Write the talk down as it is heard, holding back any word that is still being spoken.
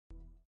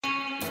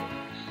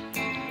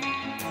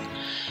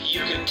You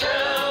can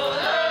tell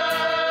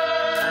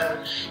her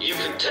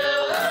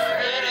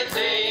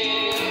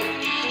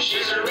anything.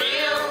 She's a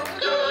real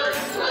good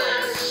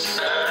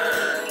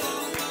listener.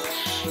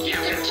 You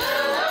can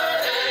tell her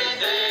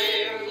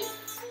anything.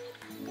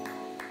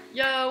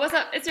 Yo, what's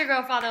up? It's your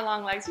girl, Father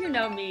Longlegs. You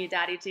know me,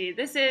 Daddy T.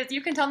 This is You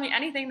Can Tell Me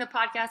Anything, the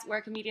podcast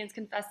where comedians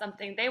confess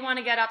something they want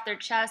to get off their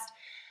chest.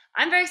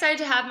 I'm very excited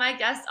to have my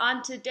guest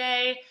on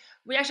today.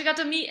 We actually got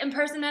to meet in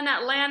person in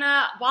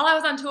Atlanta while I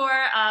was on tour,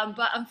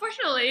 but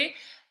unfortunately,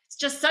 it's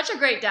just such a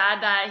great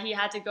dad that he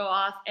had to go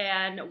off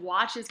and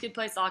watch his kid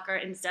play soccer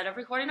instead of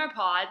recording our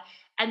pod,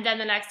 and then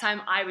the next time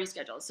I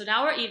rescheduled. So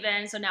now we're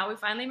even, so now we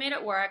finally made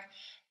it work.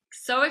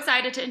 So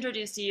excited to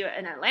introduce to you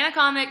an Atlanta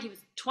comic. He was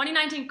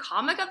 2019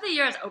 Comic of the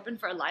Year. It's open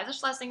for Eliza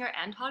Schlesinger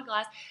and Todd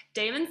Glass.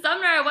 Damon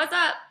Sumner, what's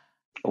up?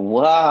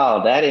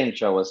 Wow, that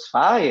intro was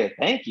fire.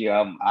 Thank you.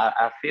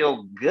 I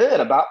feel good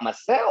about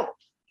myself.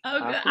 Oh,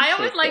 good. I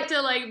always like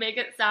to make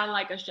it sound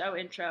like a show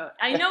intro.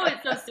 I know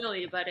it's so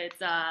silly, but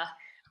it's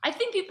I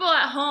think people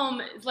at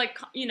home,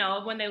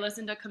 when they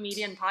listen to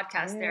comedian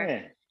podcasts,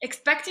 they're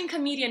expecting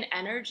comedian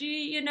energy.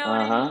 You know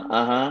what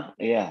I mean?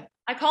 Yeah.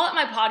 I call it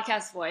my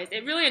podcast voice.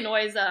 It really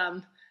annoys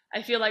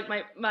I feel like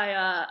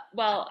I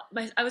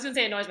was gonna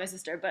say annoys my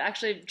sister, but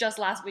actually just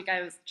last week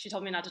she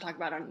told me not to talk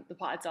about it on the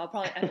pod, so I'll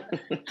probably edit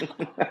it.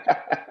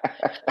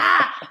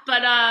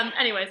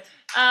 Anyways,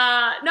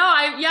 I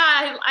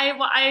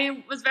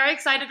was very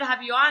excited to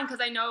have you on because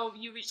I know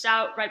you reached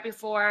out right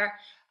before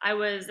I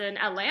was in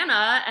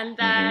Atlanta, and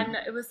then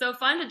it was so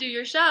fun to do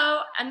your show,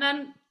 and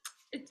then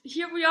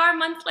here we are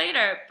months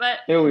later. But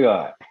here we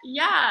are.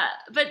 Yeah,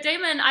 but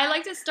Damon, I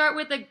like to start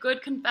with a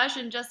good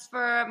confession just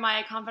for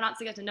my confidants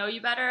to get to know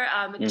you better.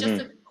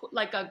 Just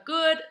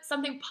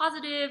something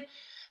positive,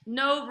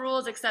 no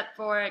rules except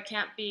for it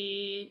can't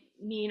be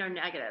mean or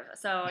negative.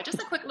 So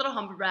just a quick little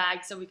humble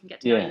brag so we can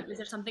get to know you. Is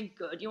there something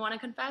good you want to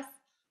confess?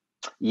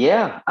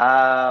 Yeah.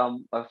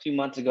 A few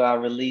months ago, I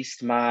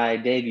released my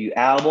debut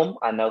album,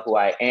 I Know Who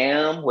I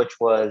Am, which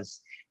was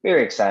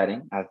very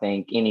exciting. I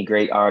think any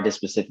great artist,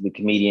 specifically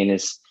comedian,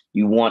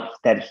 you want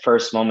that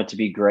first moment to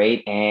be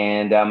great.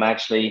 And I'm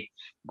actually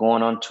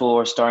going on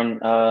tour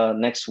starting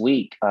next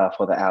week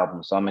for the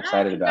album. So I'm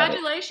excited about it.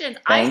 Congratulations.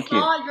 Thank you.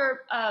 I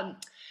saw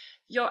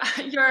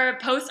your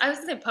post. I was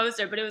gonna say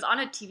poster, but it was on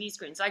a TV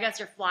screen. So I guess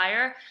your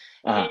flyer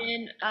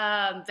in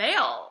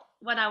Vail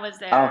when I was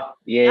there. Oh,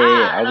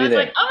 yeah. I'll be there.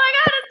 Like, oh my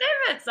God, it's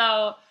Damon.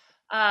 So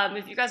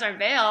if you guys are in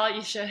Vail,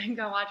 you should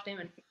go watch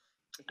Damon.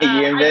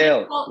 You're in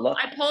Vail.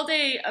 I pulled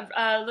a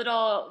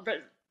little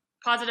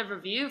positive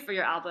review for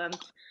your album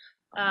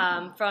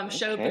from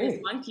Showbiz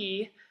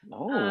Monkey.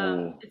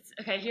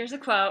 Here's a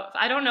quote.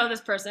 I don't know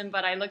this person,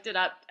 but I looked it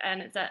up,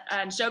 and it's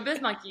and Showbiz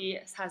Monkey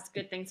has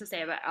good things to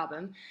say about the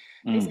album.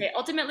 They say,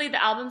 ultimately,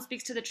 the album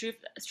speaks to the truth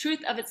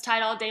of its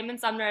title. Damon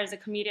Sumner is a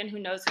comedian who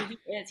knows who he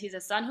is. He's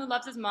a son who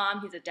loves his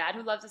mom. He's a dad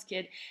who loves his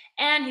kid.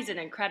 And he's an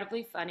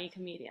incredibly funny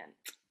comedian.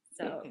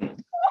 So...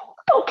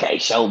 Okay,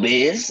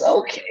 Showbiz.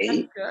 Okay.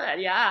 That's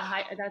good.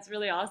 Yeah, that's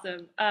really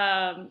awesome.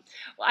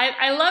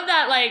 I love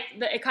that,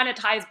 it kind of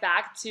ties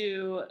back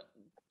to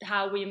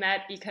how we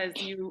met because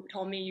you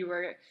told me you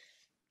were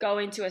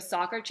going to a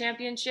soccer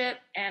championship,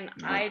 and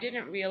I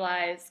didn't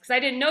realize, because I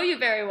didn't know you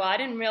very well, I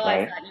didn't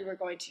realize that you were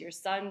going to your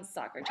son's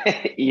soccer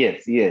championship.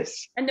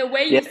 Yes. And the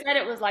way you said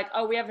it was like,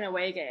 oh, we have an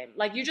away game.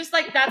 Like, you just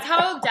that's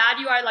how dad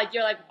you are. Like,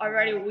 you're like,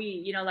 already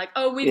we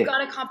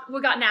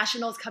got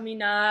nationals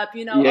coming up,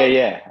 you're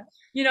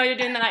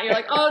doing that. You're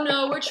like, oh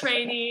no, we're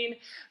training.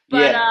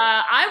 But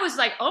I was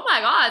like, oh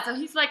my God. So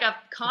he's like a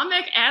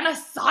comic and a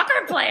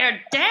soccer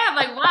player. Damn.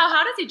 Like, wow,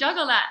 how does he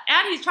juggle that?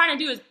 And he's trying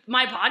to do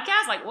my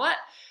podcast. Like, what?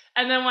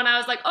 And then when I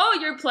was like, oh,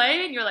 you're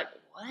playing, you're like,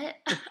 what?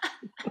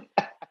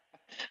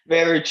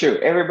 Very true.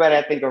 Everybody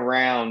I think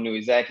around knew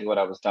exactly what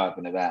I was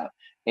talking about.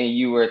 And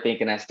you were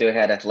thinking I still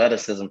had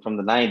athleticism from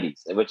the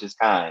 90s, which is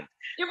kind.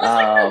 It was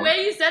the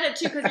way you said it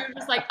too, because you were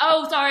just like,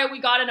 oh, sorry,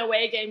 we got an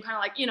away game, kind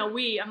of like,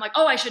 I'm like,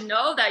 oh, I should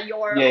know that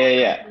you're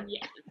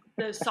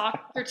the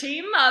soccer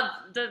team of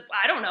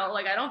I don't know,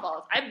 I don't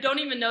follow. I don't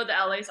even know the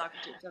LA soccer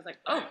team. So I was like,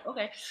 oh,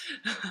 okay.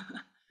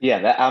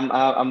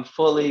 I'm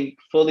fully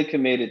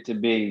committed to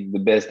being the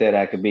best that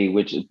I could be,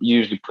 which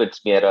usually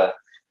puts me at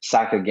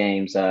soccer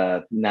games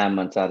 9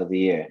 months out of the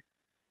year.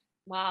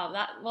 Wow,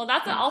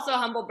 that's also a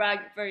humble brag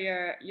for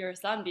your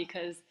son,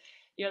 because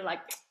you're like,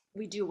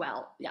 we do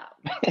well. Yeah.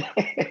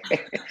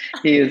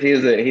 he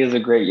is a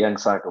great young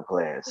soccer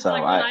player. So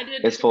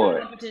it's for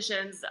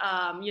competitions.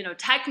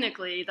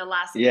 Technically the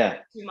last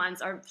 2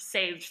 months are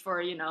saved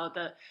for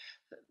the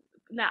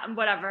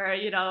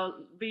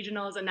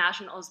regionals and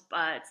nationals,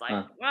 but it's like,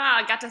 wow,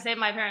 I got to save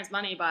my parents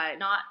money by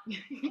not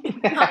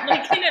making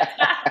it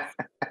fast.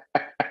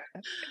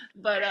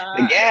 But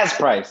the gas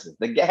prices.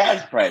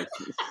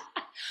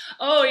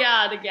 Oh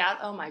yeah, the gas.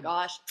 Oh my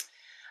gosh.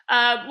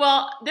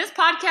 Well, this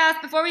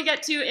podcast, before we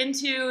get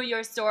into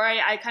your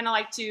story, I kind of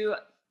like to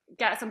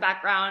get some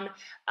background.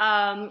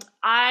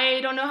 I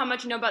don't know how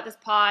much you know about this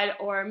pod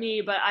or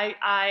me, but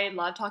I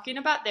love talking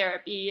about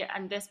therapy,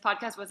 and this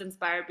podcast was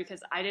inspired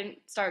because I didn't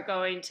start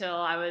going till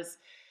I was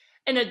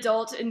an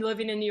adult and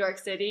living in New York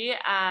City,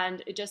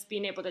 and just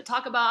being able to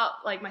talk about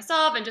like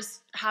myself and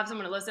just have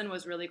someone to listen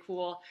was really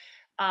cool.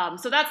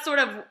 So that's sort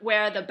of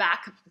where the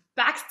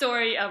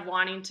backstory of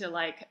wanting to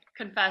like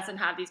confess and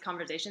have these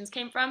conversations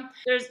came from.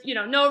 There's,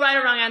 no right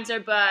or wrong answer,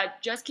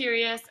 but just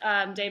curious,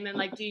 Damon,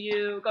 like, do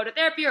you go to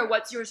therapy, or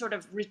what's your sort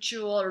of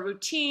ritual or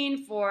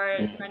routine for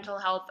mental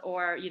health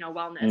or,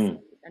 wellness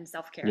and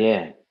self-care?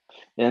 Yeah.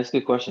 Yeah, that's a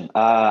good question.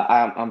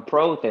 I'm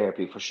pro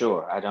therapy for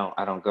sure. I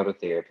don't go to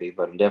therapy,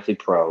 but I'm definitely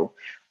pro.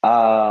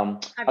 Have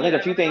I you think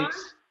a few ever gone?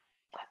 things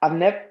I've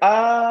never.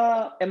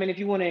 I mean, if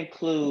you want to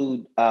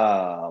include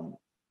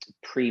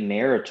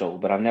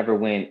premarital, but I've never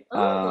went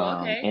Oh,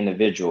 okay.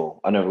 individual.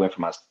 I never went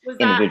for my Was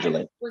that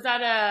individually. was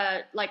that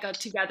a like a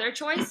together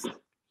choice?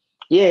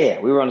 Yeah, yeah,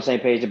 we were on the same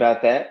page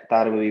about that.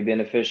 Thought it would be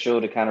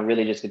beneficial to kind of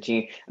really just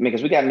continue. I mean,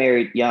 because we got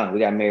married young, we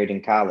got married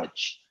in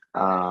college,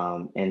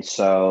 Okay. and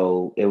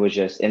so it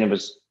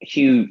was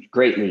huge,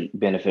 greatly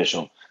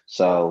beneficial.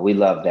 So we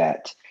love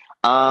that.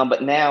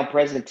 But now,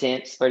 present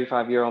tense,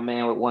 35-year-old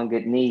man with one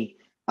good knee.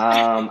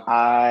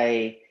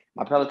 I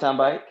My Peloton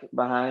bike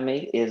behind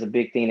me is a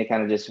big thing to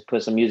kind of just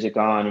put some music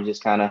on and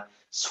just kind of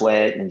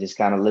sweat and just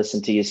kind of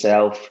listen to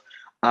yourself.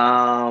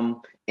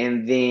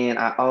 And then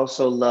I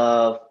also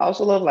love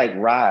like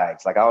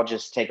rides. Like I'll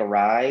just take a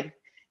ride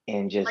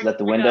and just Like let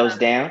the like windows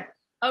down.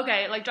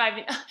 okay, like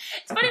driving.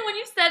 It's funny when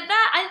you said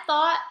that, I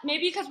thought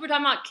maybe because we're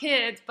talking about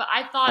kids, but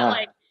I thought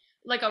Uh,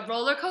 like a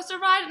roller coaster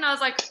ride, and I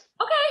was like,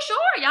 okay,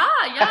 sure, yeah,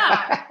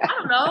 yeah. I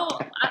don't know.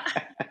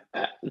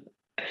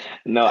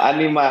 no, I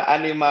need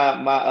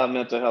my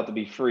mental health to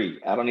be free.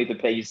 I don't need to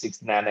pay you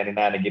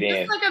 $69.99 to get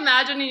Just in. like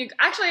imagining you.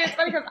 Actually, it's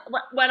funny because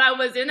when I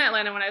was in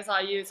Atlanta, when I saw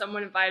you,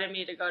 someone invited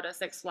me to go to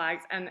Six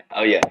Flags, and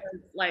Oh yeah.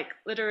 like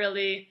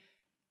literally,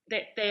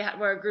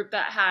 were a group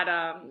that had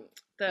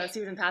the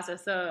season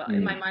passes. So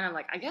in my Mm. mind, I'm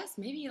like, I guess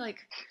maybe like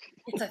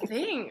it's a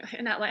thing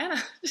in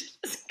Atlanta.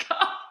 Just go.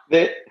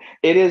 It,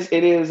 it is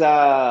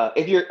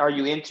if you're are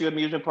you into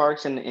amusement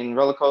parks and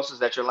roller coasters?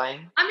 That your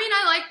lane? I mean,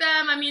 I like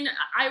them. I mean,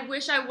 I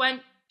wish I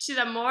went to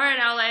them more in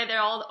LA.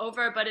 They're all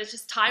over, but it's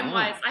just time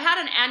wise. Ah. I had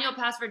an annual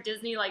pass for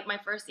Disney like my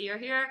first year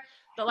here.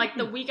 But like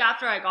the Mm. week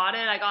after I got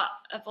it, I got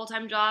a full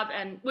time job,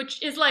 and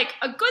which is like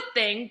a good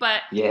thing.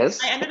 But I Yes.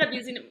 ended up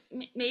using it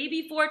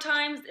maybe 4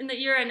 times in the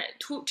year, and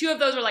two of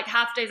those were like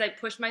half days I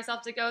pushed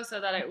myself to go so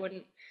that it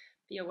wouldn't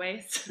be a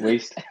waste.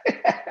 Waste.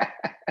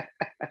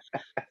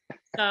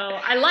 So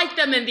I like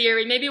them in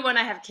theory. Maybe when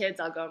I have kids,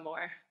 I'll go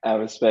more. I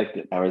respect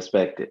it. I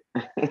respect it.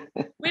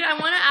 Wait, I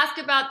want to ask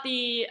about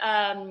the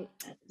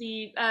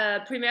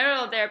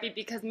premarital therapy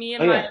because me Oh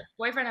and my yeah.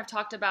 boyfriend have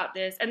talked about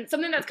this, and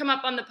something that's come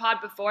up on the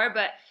pod before.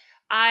 But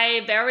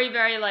I very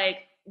very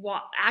like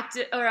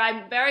active, or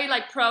I'm very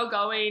like pro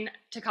going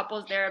to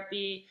couples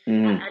therapy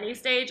Hmm. at any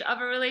stage of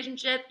a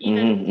relationship,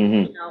 even Hmm.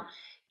 you Hmm. know,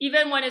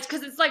 even when it's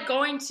because it's like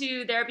going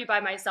to therapy by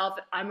myself.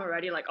 I'm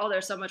already like, oh,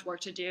 there's so much work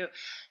to do,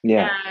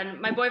 Yeah. and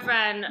my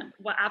boyfriend,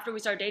 after we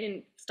started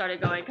dating, started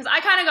going because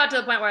I kind of got to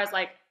the point where I was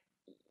like,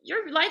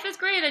 your life is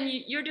great and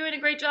you're doing a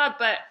great job,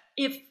 but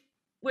if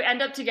we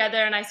end up together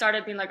and I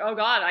started being like, oh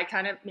god, I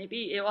kind of,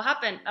 maybe it will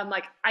happen, I'm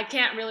like, I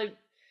can't really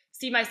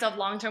see myself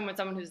long term with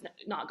someone who's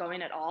not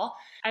going at all.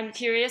 I'm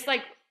curious,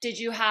 like, did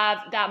you have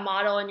that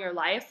model in your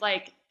life,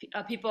 like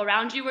people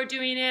around you were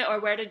doing it, or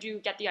where did you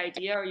get the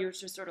idea, or you were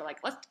just sort of like,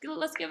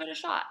 let's give it a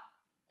shot?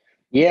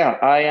 Yeah,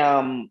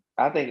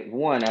 I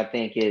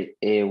think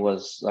it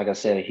was, like I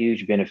said, a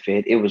huge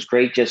benefit. It was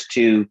great just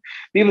to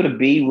be able to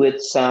be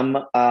with some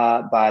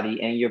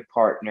body and your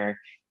partner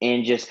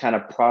and just kind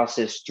of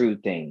process through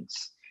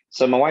things.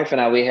 So my wife and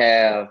I, we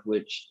have,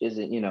 which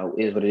isn't,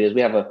 is what it is.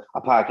 We have a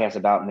podcast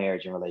about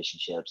marriage and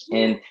relationships. Ooh,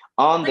 And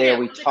on like there it,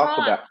 we what's it talk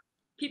called? about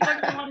People are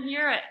gonna want to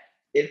hear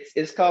it.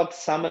 it's called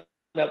Summing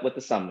Up with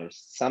the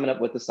Sumners. Summing Up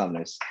with the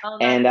Sumners. Oh,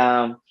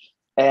 that's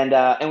And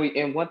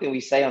and one thing we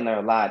say on there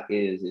a lot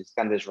is it's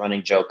kind of this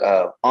running joke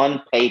of,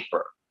 on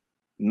paper,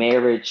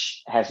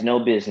 marriage has no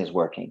business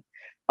working.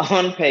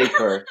 On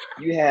paper,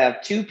 you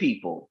have two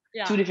people,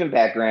 yeah. two different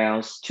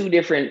backgrounds, two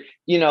different,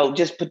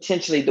 just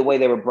potentially the way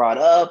they were brought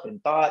up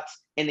and thoughts.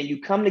 And then you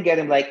come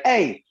together and like,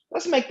 hey,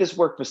 let's make this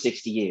work for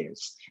 60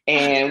 years.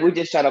 And we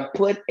just try to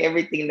put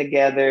everything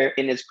together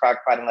in this crock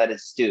pot and let it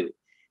stew.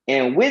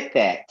 And with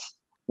that,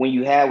 when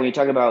you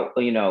talk about,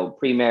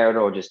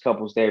 premarital or just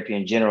couples therapy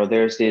in general,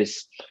 there's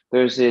this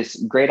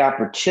great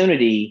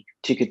opportunity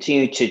to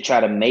continue to try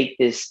to make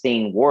this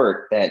thing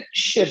work that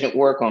shouldn't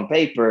work on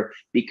paper,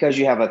 because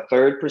you have a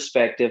third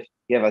perspective,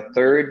 you have a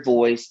third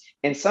voice.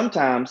 And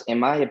sometimes, in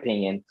my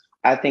opinion,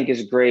 I think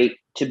it's great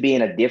to be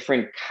in a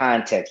different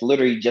context,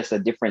 literally just a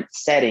different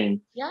setting.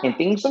 And Yeah.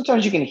 things,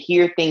 sometimes you can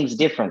hear things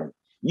differently.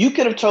 You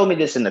could have told me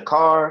this in the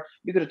car,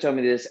 you could have told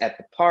me this at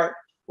the park.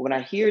 But when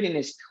I hear it in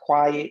this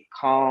quiet,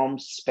 calm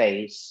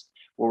space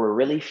where we're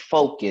really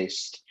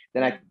focused,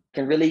 then I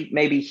can really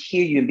maybe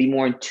hear you and be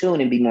more in tune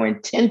and be more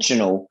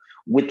intentional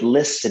with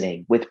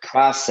listening, with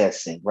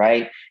processing,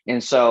 right?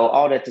 And so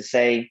all that to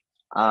say,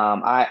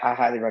 I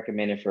highly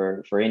recommend it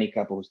for any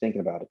couple who's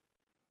thinking about it.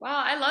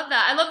 Wow, I love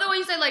that. I love the way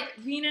you said like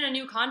being in a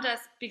new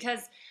contest because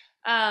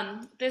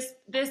This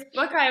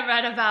book I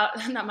read about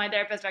that my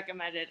therapist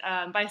recommended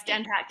by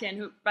Stan Tatkin,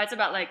 who writes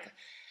about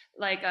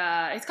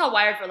it's called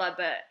Wired for Love,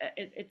 but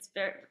it's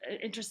very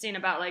interesting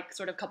about like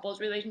sort of couples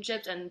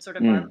relationships and sort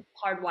of our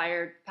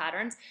hardwired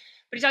patterns.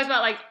 But he talks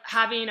about like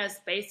having a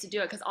space to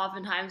do it because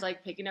oftentimes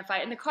like picking a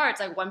fight in the car,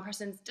 it's like one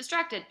person's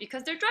distracted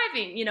because they're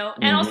driving,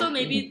 and also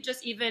maybe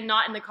just even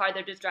not in the car,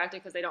 they're distracted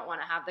because they don't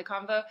want to have the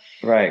convo.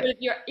 Right. But if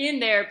you're in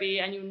therapy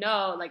and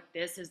like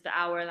this is the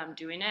hour that I'm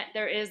doing it,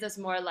 there is this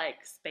more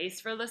like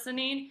space for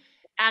listening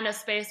and a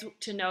space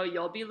to know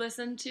you'll be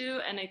listened to.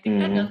 And I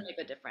think that does make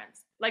a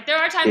difference. Like there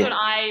are times when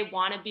I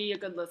want to be a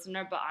good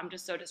listener, but I'm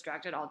just so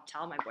distracted. I'll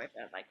tell my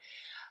boyfriend like,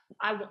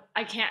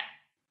 I can't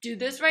do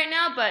this right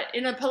now, but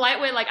in a polite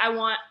way, like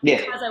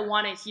because I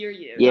want to hear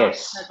you.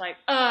 Yes. Not because like,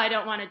 oh, I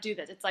don't want to do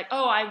this. It's like,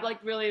 oh, I'm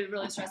like really,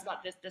 really stressed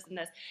about this, this, and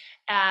this.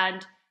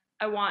 And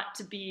I want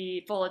to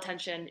be full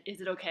attention. Is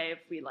it okay if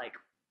we like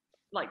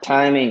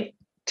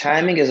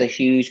timing is a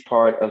huge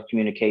part of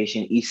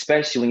communication,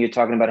 especially when you're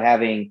talking about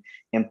having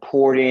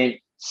important,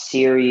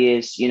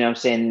 serious,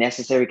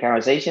 necessary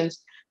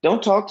conversations.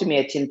 Don't talk to me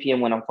at 10 p.m.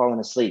 when I'm falling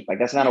asleep. Like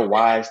that's not a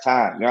wise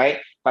time, right?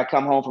 If I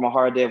come home from a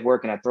hard day of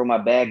work and I throw my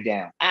bag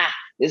down,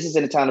 this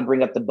isn't the time to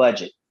bring up the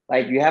budget.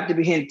 Like you have to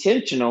be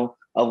intentional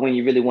of when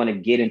you really want to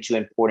get into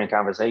important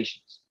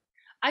conversations.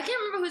 I can't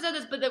remember who said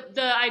this, but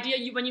the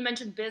idea when you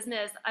mentioned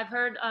business, I've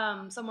heard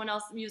someone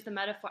else use the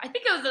metaphor. I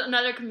think it was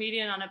another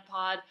comedian on a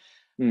pod.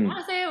 I want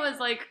to say it was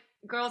like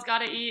Girls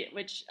Gotta Eat,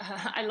 which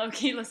I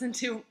low-key listen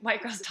to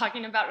white girls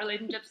talking about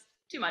relationships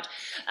too much.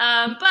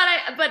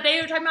 But they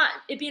were talking about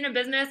it being a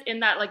business in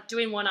that like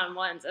doing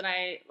one-on-ones, and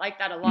I like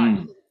that a lot.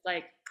 Because it's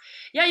like,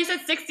 yeah, you said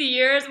 60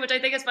 years, which I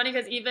think is funny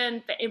because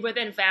even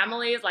within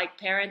families, like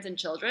parents and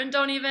children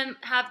don't even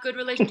have good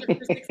relationships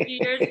for 60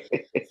 years.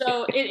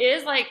 So it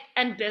is like,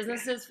 and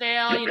businesses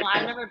fail.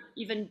 I've never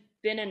even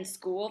been in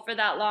school for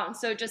that long.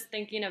 So just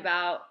thinking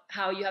about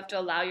how you have to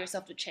allow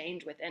yourself to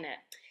change within it.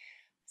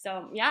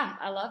 So yeah,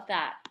 I love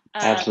that.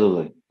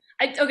 Absolutely.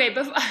 Okay,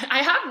 but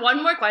I have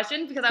one more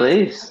question because I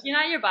was looking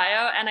at your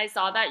bio and I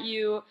saw that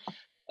you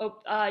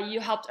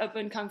helped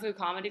open Kung Fu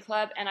Comedy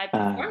Club and I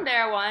performed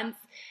there once,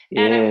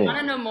 and I want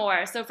to know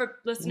more. So for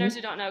listeners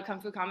who don't know,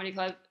 Kung Fu Comedy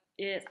Club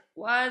I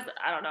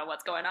don't know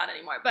what's going on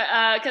anymore, but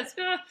because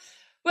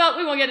well,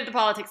 we won't get into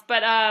politics,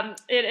 but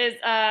it is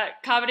a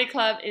comedy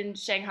club in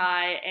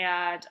Shanghai,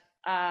 and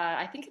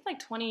I think it's like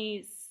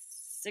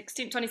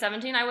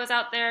 2017 I was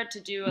out there to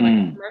do like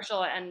a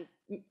commercial and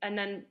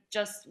then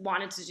just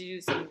wanted to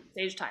do some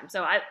stage time.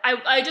 So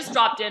I just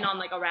dropped in on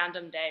like a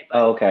random day.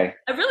 But okay.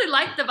 I really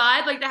like the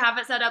vibe, like to have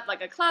it set up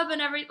like a club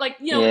and everything. Like,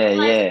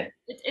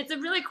 it's a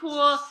really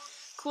cool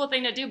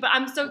thing to do. But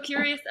I'm so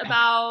curious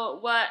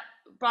about what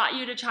brought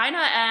you to China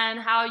and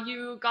how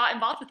you got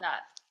involved with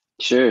that.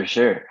 Sure.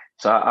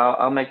 So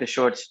I'll make a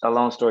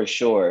long story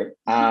short.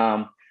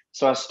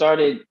 So I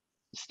started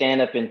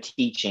stand up and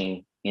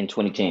teaching in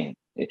 2010.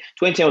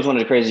 2010 was one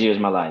of the craziest years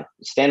of my life.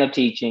 Stand up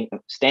teaching,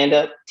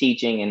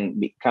 and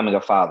becoming a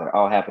father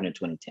all happened in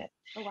 2010.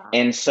 Oh, wow.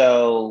 And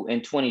so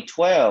in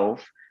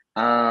 2012,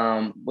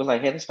 was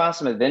like, hey, let's find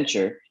some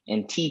adventure.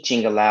 And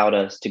teaching allowed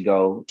us to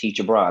go teach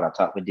abroad. I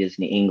taught with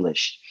Disney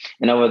English.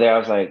 And over there, I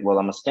was like, well,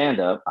 I'm a stand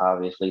up,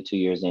 obviously, 2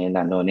 years in,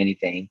 not knowing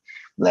anything.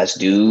 Let's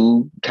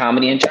do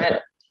comedy in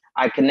China.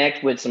 I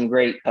connect with some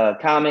great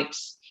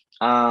comics.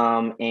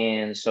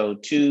 And so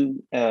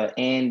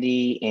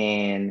Andy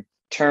and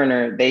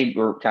Turner, they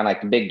were kind of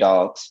like the big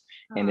dogs.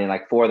 And then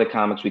like 4 of the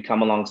comics, we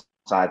come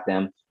alongside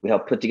them. We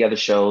help put together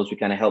shows. We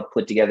kind of help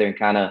put together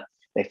and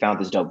they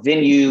found this dope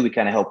venue. We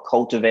kind of helped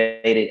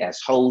cultivate it as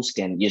host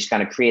and just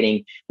kind of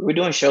we were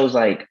doing shows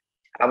like,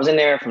 I was in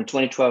there from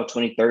 2012,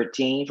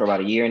 2013 for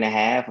about a year and a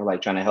half of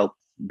like trying to help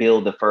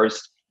build the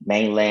first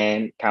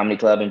mainland comedy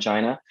club in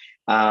China.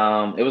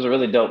 It was a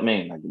really dope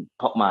Like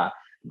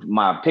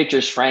my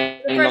pictures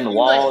framed on the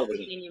wall.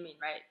 You mean,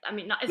 right? I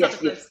mean,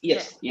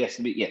 Yes.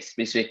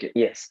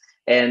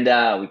 And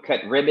we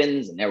cut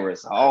ribbons, and there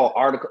was all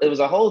article. It was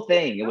a whole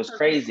thing. It was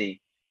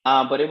crazy,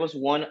 but it was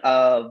one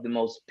of the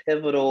most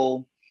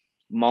pivotal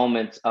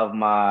moments of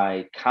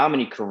my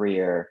comedy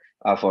career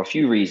for a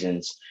few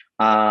reasons.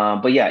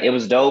 But yeah, it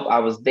was dope. I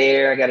was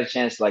there. I got a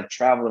chance to like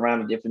travel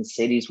around to different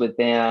cities with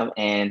them,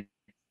 and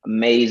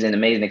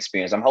amazing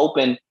experience. I'm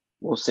hoping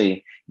we'll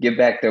see. Get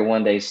back there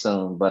one day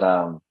soon. But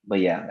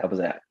yeah, that was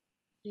that.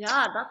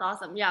 Yeah, that's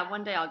awesome. Yeah,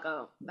 one day I'll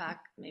go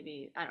back.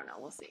 Maybe, I don't know.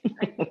 We'll see.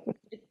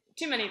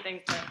 Too many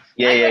things to.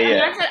 Yeah.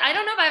 I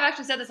don't know if I've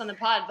actually said this on the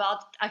pod,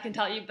 but I can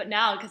tell you. But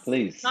now, because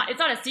it's not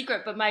a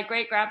secret. But my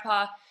great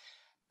grandpa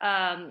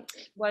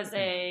was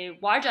a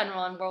war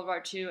general in World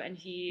War II, and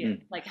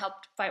he like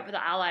helped fight for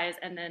the Allies,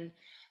 and then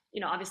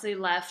obviously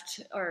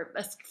left or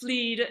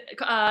fled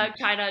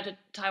China to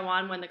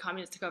Taiwan when the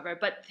communists took over.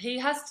 But he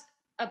has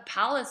a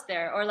palace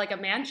there, or like a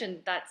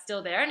mansion that's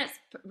still there, and it's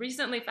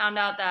recently found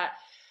out that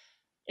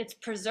it's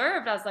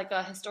preserved as like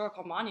a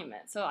historical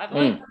monument. So I've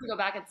always wanted to go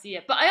back and see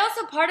it. But I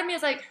also, part of me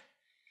is like,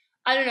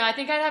 I don't know, I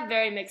think I'd have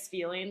very mixed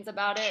feelings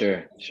about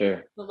it.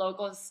 Sure. The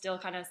locals still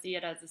kind of see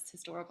it as this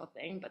historical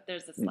thing, but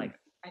there's this like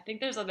I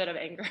think there's a bit of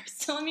anger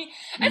still in me.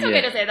 It's okay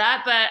Yeah. to say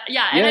that, but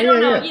yeah, and Yeah, I yeah,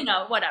 don't know,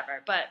 yeah.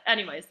 whatever. But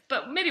anyways,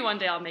 but maybe one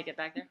day I'll make it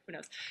back there. Who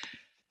knows?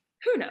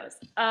 Who knows?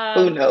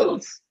 Who Cool.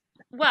 knows?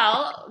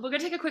 Well, we're gonna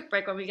take a quick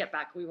break. When we get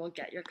back, we will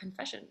get your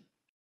confession.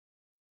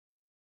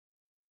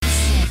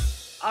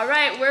 All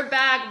right, we're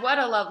back. What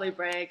a lovely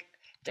break.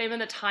 Damon,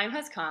 the time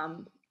has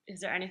come. Is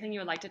there anything you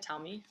would like to tell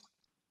me?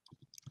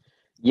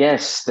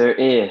 Yes, there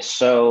is.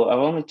 So I've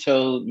only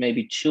told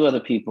maybe two other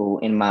people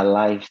in my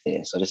life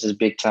this. So this is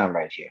big time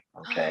right here.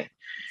 Okay.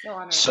 So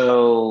honored.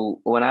 So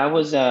when I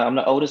was, I'm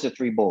the oldest of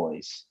three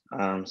boys,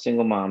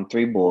 single mom,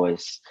 three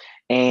boys.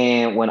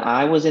 And when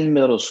I was in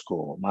middle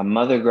school, my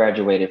mother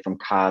graduated from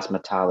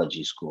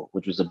cosmetology school,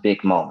 which was a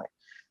big moment.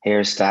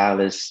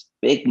 Hairstylist,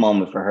 big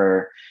moment for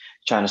her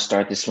trying to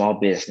start this small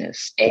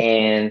business.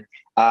 And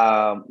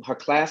her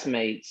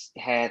classmates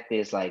had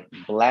this like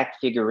black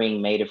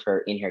figurine made of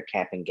her in her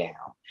cap and gown.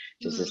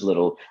 Just this Mm.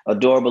 little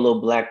adorable little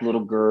black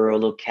little girl,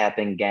 little cap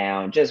and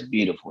gown, just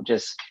beautiful.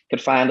 Just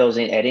could find those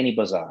at any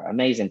bazaar.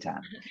 Amazing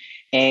time.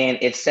 And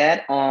it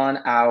sat on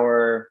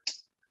our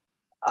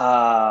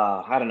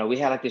I don't know, we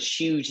had like this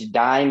huge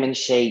diamond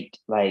shaped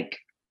like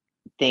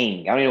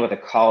thing. I don't know what to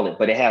call it,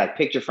 but it had like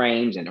picture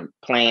frames and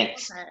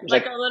plants. Okay. It was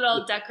Like like, a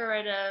little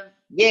decorative.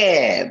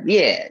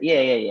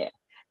 yeah.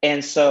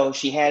 And so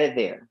she had it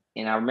there.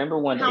 And I remember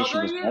one day How old she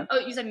are was you? done. Oh,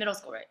 you said middle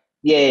school, right?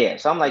 Yeah.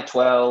 So I'm like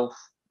 12.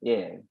 Yeah.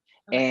 Okay.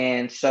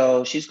 And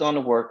so she's going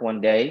to work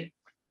one day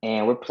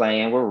and we're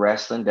playing, we're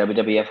wrestling.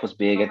 WWF was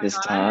big Oh at my this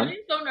God, I'm time.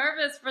 getting so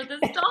nervous for this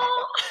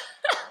doll.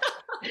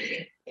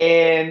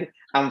 And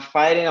I'm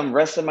fighting, I'm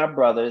wrestling my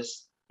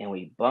brothers, and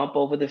we bump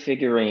over the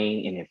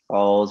figurine and it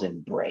falls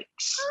and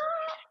breaks.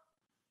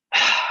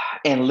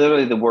 And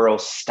literally the world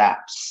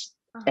stops.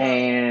 Uh-huh.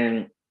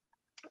 And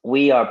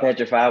we are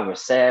petrified, we're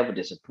sad, we're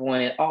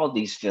disappointed, all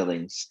these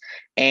feelings.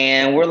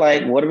 And we're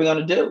like, what are we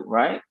going to do?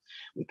 Right?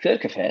 We could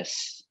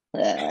confess.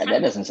 That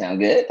doesn't sound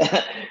good. Well,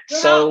 how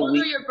So old are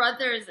we, your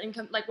brothers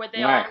like were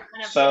they all right.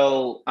 kind of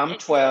So I'm the same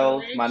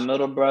 12, my age?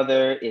 middle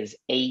brother is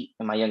 8,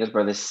 and my youngest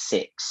brother is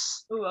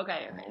 6. Ooh,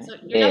 okay. So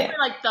you're Yeah.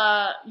 definitely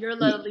like you're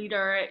the Y-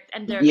 leader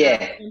and they're kind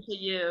of Yeah. looking to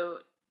you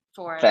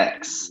for it.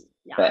 Facts.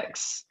 Yeah, okay.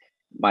 Facts.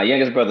 My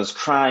youngest brother's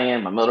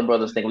crying. My middle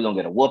brother's thinking we're gonna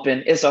get a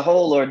whooping. It's a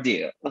whole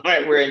ordeal. All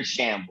right, we're in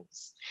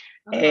shambles.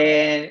 Uh-huh.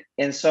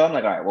 And so I'm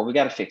like, all right, well, we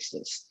gotta fix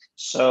this.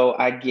 So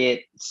I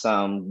get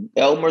some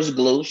Elmer's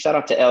glue. Shout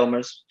out to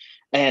Elmer's.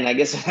 And I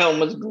get some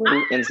Elmer's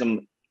glue and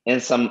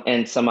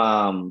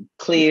some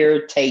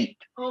clear tape.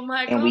 Oh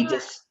my And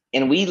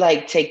God. we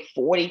like take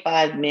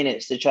 45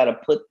 minutes to try to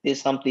put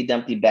this Humpty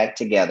Dumpty back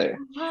together.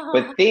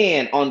 But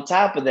then on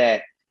top of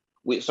that,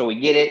 we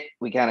get it,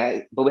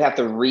 but we have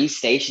to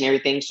restation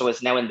everything so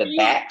it's now in the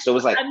back. So it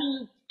was like I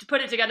mean, to put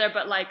it together,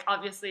 but like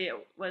obviously it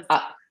was uh,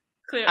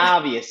 clear.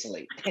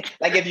 obviously,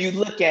 like if you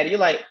look at it, you're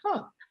like,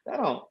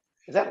 huh,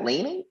 is that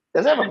leaning?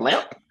 Does it have a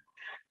limp?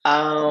 We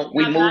Yeah, bad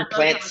moved luck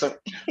plants.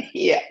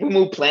 Yeah, we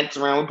moved plants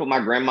around. We put my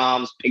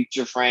grandmom's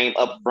picture frame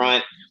up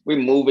front. We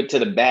move it to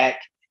the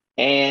back.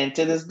 And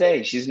to this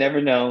day, she's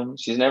never known.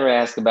 She's never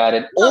asked about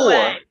it. No way.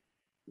 Or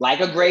like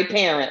a great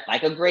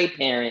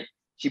parent,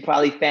 she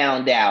probably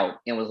found out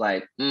and was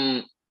like,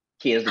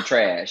 kids are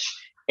trash.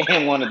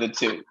 And one of the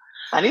two.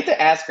 I need to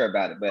ask her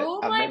about it, but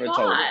Oh I've my never told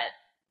her. God.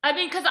 I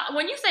mean, because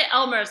when you say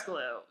Elmer's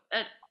glue,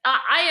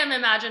 I am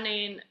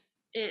imagining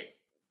it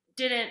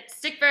didn't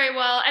stick very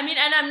well. I mean,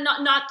 and I'm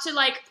not to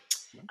like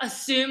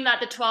assume that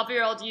the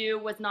 12-year-old you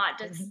was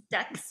not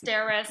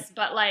dexterous,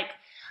 but like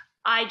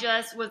I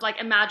just was like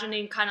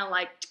imagining kind of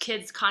like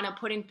kids kind of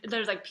putting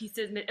there's like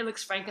pieces and it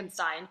looks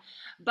Frankenstein.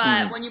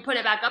 But Mhm. when you put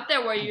it back up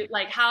there, where you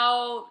like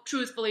how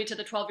truthfully to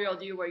the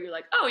 12-year-old you were you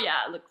like, oh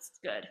yeah, it looks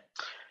good.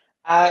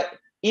 I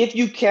if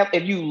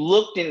you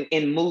looked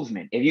in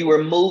movement, if you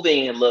were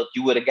moving and looked,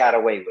 you would have got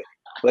away with it.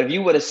 But if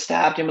you would have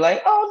stopped and be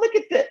like, oh, look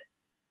at that,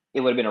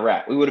 it would have been a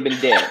wrap. We would have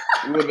been dead.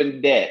 We would have been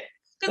dead.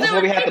 Because That's it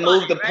why was we had to tape on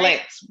move it, the right?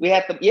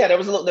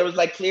 plants. There was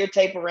like clear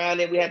tape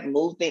around it. We had to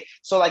move things.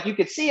 So like you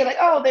could see it, like,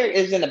 oh, there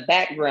is in the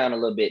background a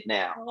little bit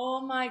now.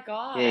 Oh my Yeah,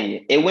 God. yeah.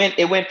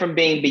 It went from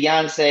being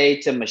Beyonce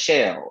to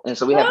Michelle. And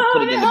so we had to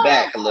put it in the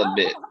back a little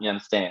bit. Oh, You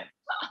understand?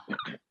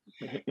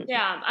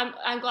 yeah,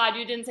 I'm glad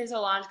you didn't say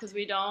Solange because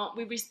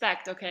we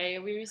respect, okay?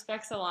 We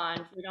respect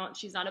Solange. We don't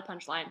she's not a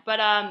punchline. But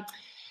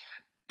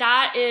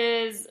that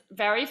is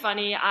very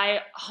funny.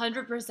 I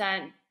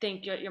 100%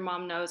 think your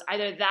mom knows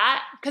either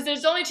that because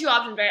there's only two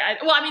options, right?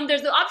 Well, I mean,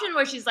 there's the option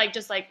where she's like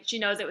just like she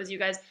knows it was you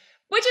guys,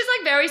 which is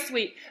like very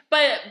sweet.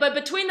 But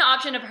between the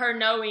option of her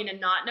knowing and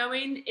not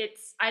knowing,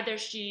 it's either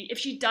if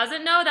she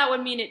doesn't know, that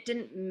would mean it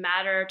didn't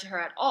matter to her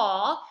at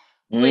all,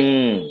 which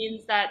Mm.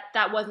 means that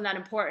that wasn't that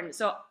important.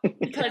 So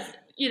because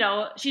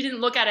she didn't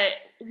look at it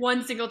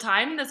one single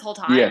time this whole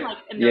time, Yeah. like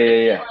and Yeah, notice yeah,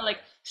 it yeah. or like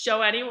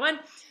show anyone.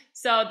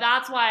 So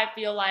that's why I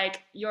feel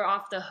like you're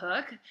off the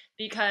hook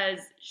because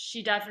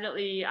she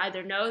definitely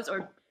either knows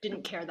or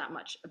didn't care that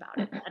much about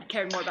it and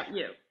cared more about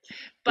you. It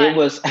But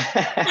was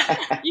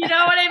you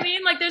know what I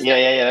mean? Like there's no,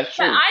 yeah, that's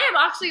but true. I am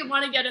actually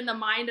want to get in the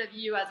mind of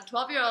you as a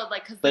 12-year-old,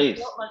 like because the Please.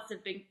 guilt must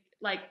have been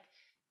like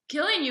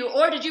killing you,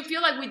 or did you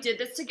feel like we did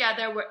this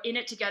together, we're in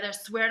it together,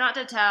 swear not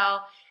to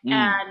tell,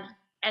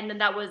 and then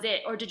that was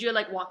it? Or did you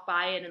like walk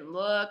by it and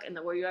look, and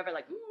then were you ever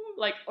like, ooh,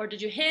 like, or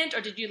did you hint,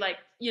 or did you like,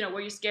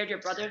 were you scared your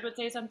brothers would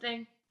say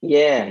something?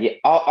 Yeah,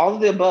 all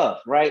of the above,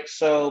 right?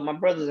 So my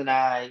brothers and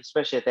I,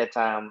 especially at that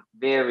time,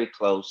 very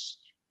close.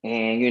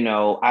 And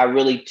I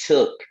really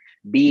took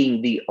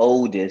being the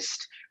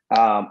oldest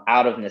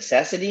out of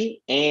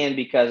necessity, and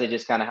because it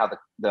just kind of how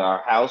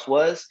our house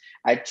was,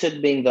 I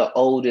took being the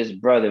oldest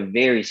brother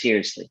very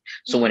seriously.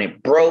 So when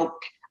it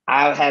broke,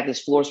 I had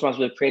this full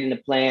responsibility of creating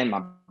the plan.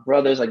 My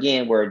brothers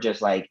again were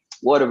just like,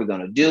 what are we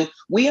gonna do?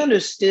 We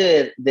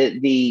understood that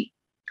the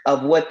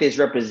of what this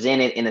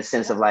represented, in a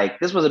sense of like,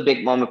 this was a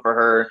big moment for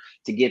her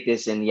to get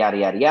this and yada,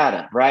 yada,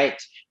 yada.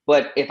 Right.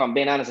 But if I'm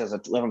being honest, if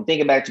I'm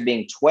thinking back to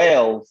being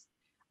 12,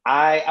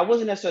 I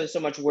wasn't necessarily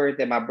so much worried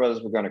that my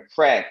brothers were going to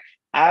crack.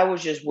 I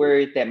was just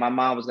worried that my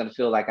mom was going to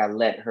feel like I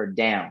let her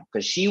down,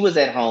 because she was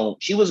at home.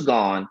 She was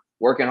gone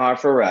working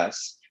hard for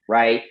us.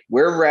 Right.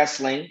 We're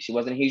wrestling. She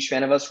wasn't a huge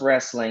fan of us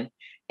wrestling.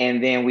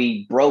 And then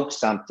we broke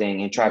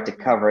something and tried to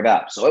cover it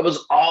up. So it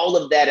was all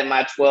of that in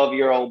my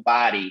 12-year-old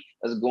body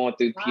was going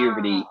through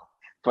puberty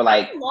for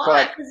That's like a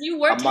lot, because you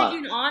were a month.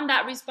 taking on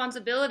that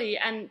responsibility,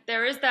 and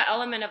there is that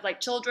element of like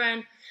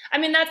children. I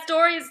mean, that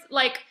story is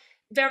like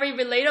very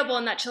relatable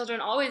in that children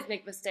always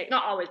make mistakes.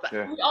 Not always, but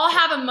Sure. we all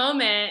have a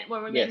moment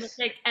where we make Yes.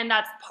 mistakes, and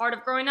that's part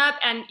of growing up.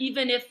 And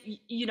even if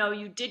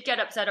you did get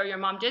upset, or your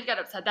mom did get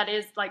upset, that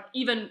is like,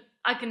 even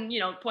I can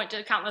point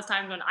to countless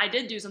times when I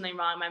did do something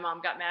wrong, my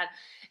mom got mad,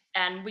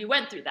 and we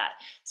went through that.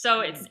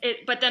 So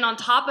but then on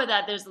top of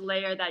that, there's a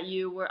layer that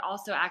you were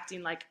also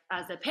acting like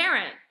as a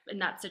parent in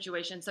that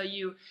situation. So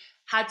you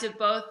had to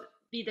both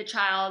be the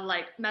child,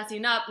 like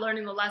messing up,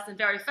 learning the lesson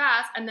very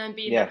fast, and then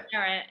being the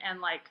parent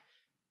and like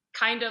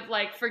kind of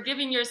like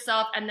forgiving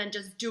yourself, and then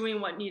just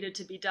doing what needed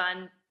to be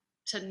done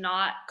to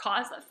not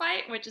cause a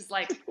fight, which is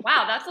like,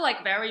 wow, that's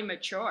like very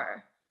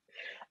mature.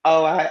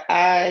 Oh,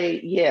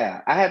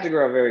 yeah, I had to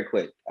grow up very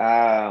quick. You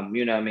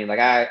know what I mean? Like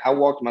I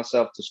walked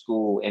myself to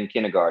school in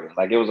kindergarten.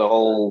 Like it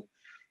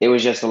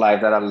was just a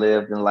life that I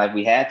lived, and a life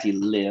we had to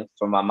live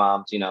for my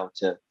mom,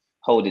 to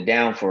hold it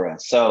down for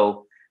us.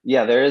 So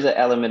yeah, there is an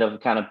element of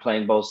kind of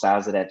playing both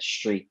sides of that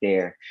street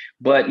there.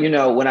 But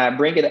when I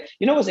bring it up,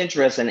 what's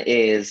interesting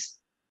is,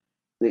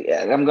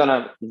 I'm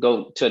gonna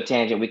go to a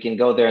tangent. We can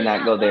go there and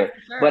not go there.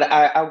 Sure. But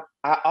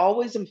I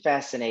always am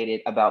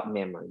fascinated about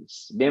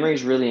memories.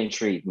 Memories really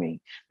intrigue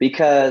me,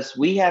 because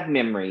we have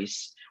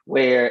memories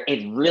where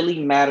it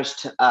really matters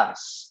to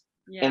us.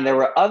 Yeah. And there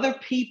were other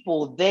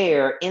people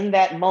there in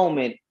that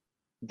moment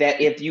that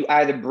if you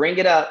either bring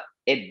it up,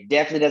 it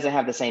definitely doesn't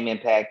have the same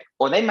impact,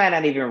 or they might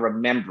not even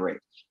remember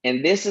it.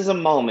 And this is a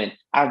moment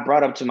I've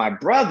brought up to my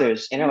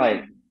brothers, and they're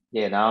like,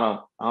 yeah,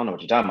 no, I don't know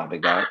what you're talking about,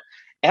 big dog.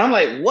 And I'm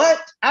like, what?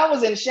 I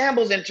was in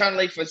shambles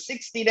internally for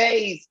 60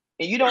 days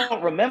and you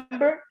don't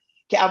remember?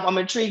 I'm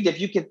intrigued if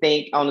you can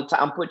think on the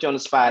time, put you on the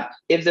spot,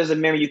 if there's a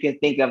memory you can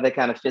think of that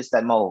kind of fits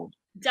that mold.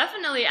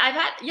 Definitely.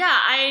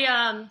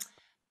 I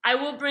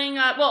will bring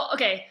up, well,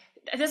 okay,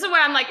 this is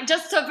where I'm like,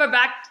 just for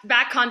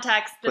back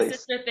context, the Please.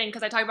 sister thing,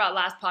 because I talked about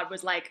last pod,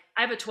 was like,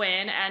 I have a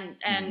twin,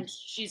 and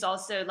she's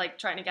also like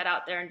trying to get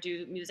out there and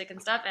do music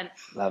and stuff, and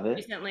Love it.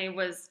 recently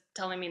was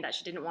telling me that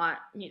she didn't want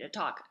me to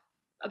talk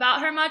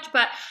about her much,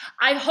 but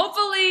I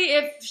hopefully,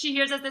 if she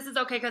hears this is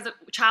okay, because of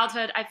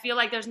childhood, I feel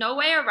like there's no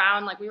way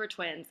around, like we were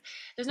twins,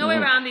 there's no way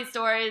around these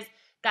stories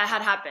that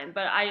had happened.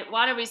 But I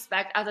want to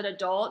respect, as an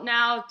adult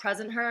now,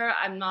 present her.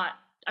 I'm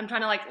trying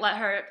to like let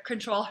her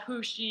control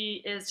who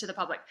she is to the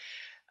public.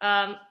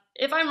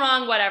 If I'm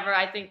wrong, whatever,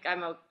 I think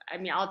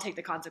I'll take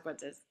the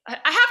consequences. I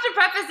have to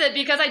preface it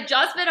because I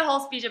just made a whole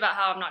speech about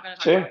how I'm not going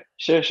to talk about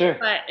it. Sure.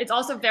 But it's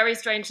also very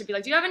strange to be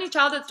like, do you have any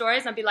childhood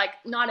stories? And I'd be like,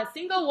 not a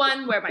single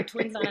one where my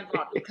twins are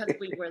involved, because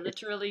we were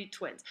literally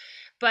twins.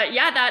 But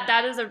yeah,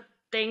 that is a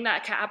thing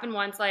that happened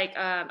once. Like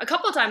a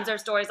couple of times there are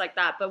stories like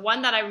that. But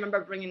one that I remember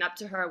bringing up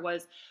to her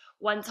was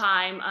one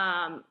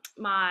time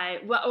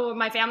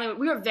my family,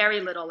 we were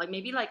very little, like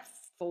maybe like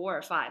 4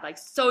 or 5, like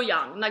so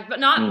young, like, but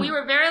not, we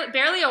were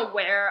barely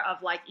aware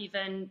of like,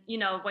 even,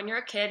 when you're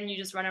a kid and you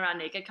just run around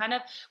naked, kind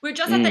of, we're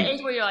just at the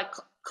age where you're like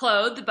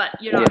clothed,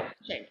 but you're not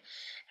ashamed.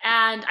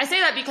 And I say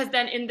that because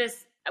then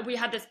we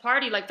had this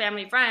party, like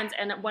family friends,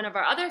 and one of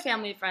our other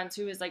family friends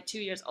who is like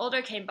 2 years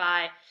older came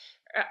by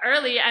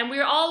early, and we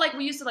were all like,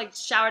 we used to like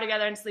shower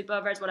together and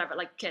sleepovers, whatever,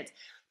 like kids.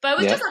 But it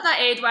was just at that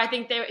age where I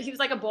think he was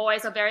like a boy,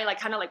 so very like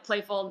kind of like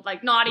playful,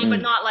 like naughty,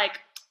 but not like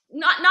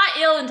not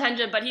ill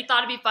intentioned, but he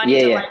thought it'd be funny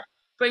to like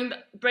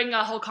bring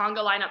a whole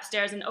conga line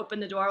upstairs and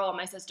open the door while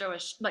my sister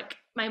was like,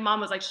 my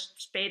mom was like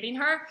bathing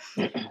her,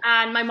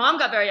 and my mom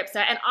got very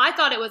upset, and I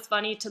thought it was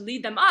funny to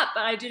lead them up,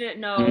 but I didn't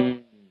know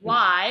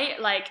why.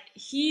 Like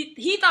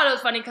he thought it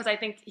was funny because I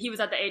think he was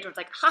at the age where it's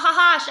like, ha ha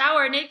ha,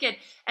 shower naked,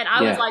 and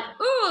I was like,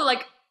 ooh,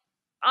 like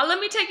let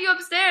me take you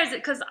upstairs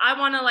because I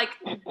want to like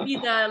be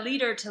the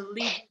leader to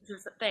lead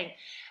this thing.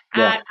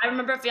 Yeah. And I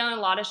remember feeling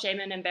a lot of shame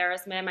and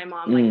embarrassment. My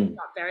mom like Mm.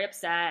 got very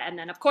upset, and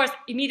then of course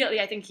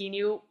immediately I think he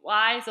knew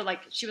why. So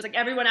like she was like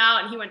everyone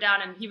out, and he went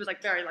down, and he was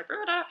like very like.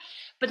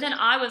 But then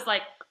I was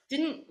like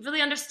didn't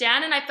really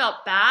understand, and I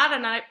felt bad,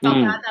 and I felt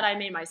bad Mm. that I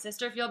made my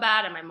sister feel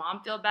bad and my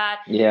mom feel bad.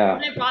 Yeah.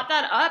 When I brought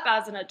that up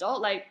as an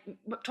adult, like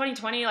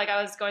 2020, like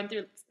I was going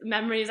through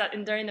memories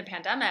during the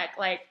pandemic,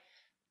 like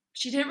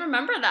she didn't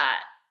remember that.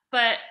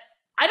 But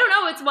I don't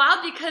know, it's wild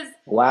because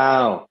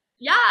Wow.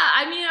 yeah,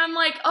 I mean, I'm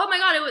like, oh my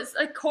God, it was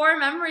a core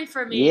memory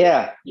for me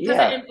Yeah. because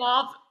it Yeah.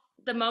 involved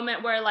the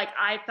moment where like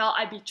I felt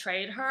I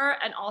betrayed her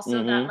and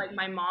also that Mm-hmm. like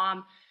my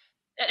mom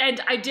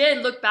and I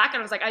did look back and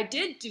I was like, I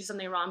did do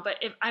something wrong, but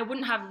if I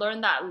wouldn't have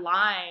learned that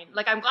line,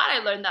 like I'm glad I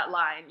learned that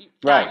line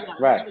that Right. young,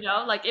 Right. you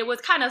know, like it was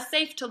kind of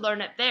safe to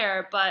learn it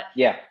there, but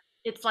Yeah.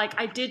 it's like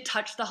I did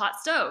touch the hot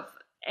stove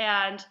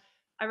and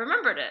I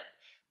remembered it.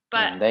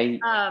 But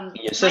And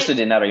your my sister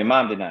did not, or your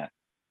mom did not.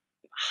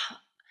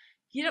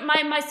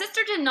 my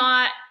sister did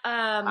not.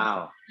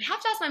 Wow. I have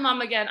to ask my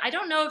mom again. I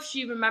don't know if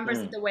she remembers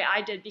it Mm. the way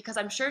I did because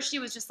I'm sure she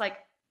was just like,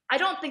 I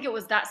don't think it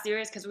was that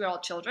serious because we were all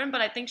children,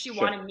 but I think she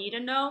Sure. wanted me to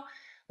know,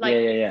 Yeah. like, Yeah.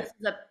 if Yeah. this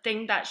is a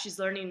thing that she's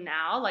learning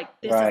now, like,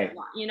 this is a Right.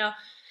 lot, you know?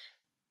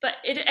 But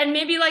and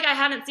maybe like I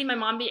hadn't seen my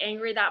mom be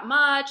angry that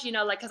much, you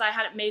know, like, because I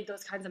hadn't made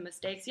those kinds of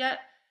mistakes yet.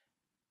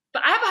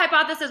 But I have a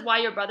hypothesis why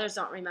your brothers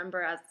don't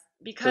remember as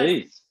because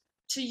Please.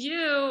 to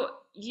you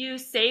you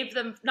saved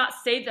them, not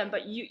saved them,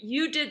 but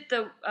you did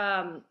the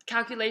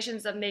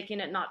calculations of making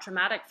it not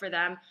traumatic for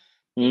them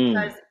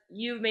because Mm.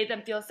 you made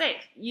them feel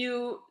safe.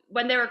 You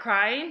when they were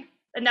crying,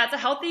 and that's a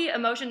healthy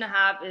emotion to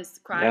have, is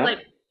crying. Yeah.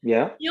 Like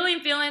Yeah.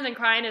 feeling feelings and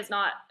crying is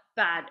not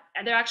bad,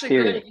 and they're actually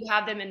good if Period. you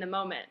have them in the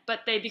moment,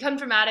 but they become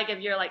traumatic if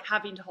you're like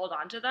having to hold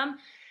on to them.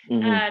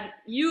 Mm-hmm. And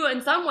you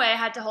in some way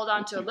had to hold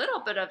on to a little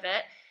bit of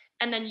it,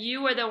 and then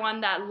you were the one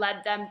that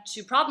led them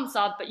to problem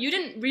solve, but you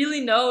didn't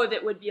really know if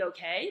it would be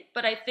okay.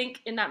 But I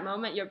think in that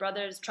moment your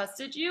brothers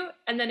trusted you,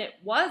 and then it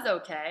was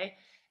okay,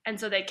 and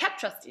so they kept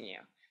trusting you.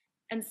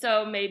 And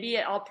so maybe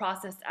it all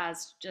processed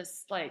as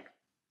just like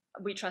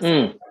we trusted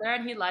Mm. each other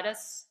and he led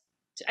us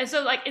and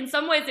so like in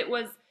some ways it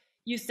was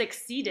you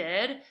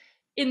succeeded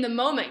in the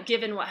moment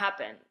given what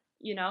happened,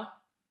 you know.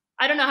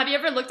 I don't know, have you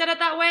ever looked at it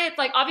that way? It's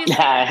like obviously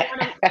I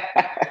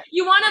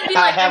you want to be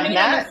like I have made a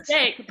not.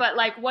 mistake, but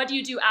like what do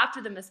you do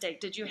after the mistake?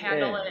 Did you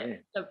handle Yeah.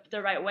 it Yeah.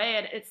 the right way?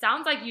 And it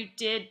sounds like you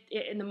did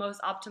it in the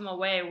most optimal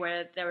way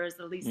where there was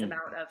the least Mm.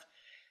 amount of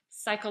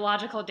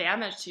psychological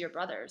damage to your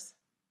brothers.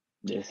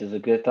 This is a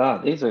good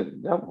thought. These are,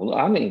 well,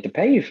 I need to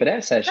pay you for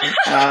that session.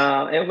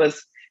 It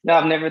was, no,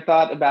 I've never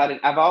thought about it.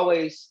 I've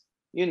always,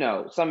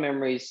 some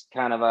memories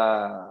kind of,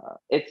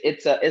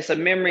 it's a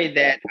memory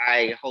that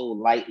I hold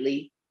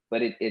lightly,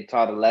 but it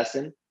taught a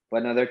lesson.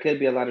 But no, there could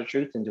be a lot of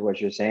truth into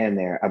what you're saying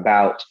there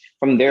about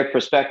from their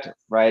perspective,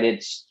 right?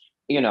 It's,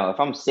 if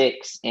I'm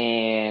 6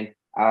 and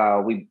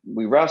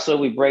we wrestle,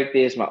 we break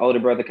this, my older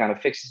brother kind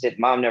of fixes it,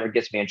 mom never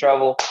gets me in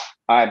trouble.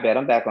 All right, bet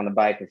I'm back on the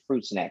bike with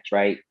fruit snacks,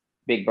 right?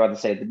 Big brother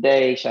saved the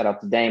day. Shout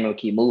out to Damon.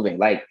 Keep moving.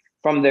 Like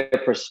from their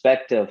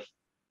perspective,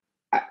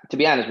 to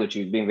be honest with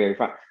you, being very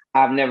frank,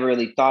 I've never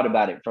really thought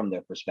about it from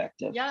their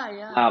perspective. Yeah,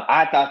 yeah.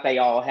 I thought they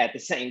all had the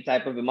same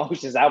type of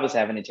emotions I was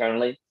having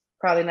internally.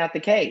 Probably not the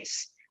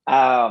case.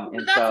 But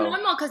And that's so,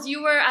 normal because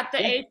you were at the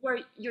yeah. age where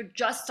you're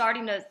just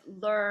starting to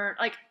learn.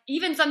 Like,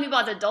 even some people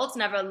as adults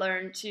never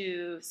learn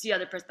to see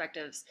other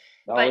perspectives.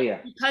 Oh But yeah.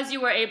 because you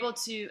were able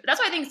to,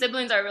 that's why I think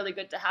siblings are really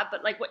good to have.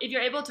 But like, if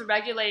you're able to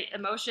regulate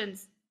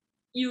emotions,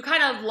 you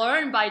kind of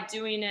learn by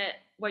doing it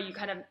where you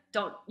kind of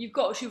don't, you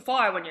go too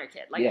far when you're a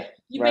kid. Like, Yeah.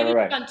 you Right. maybe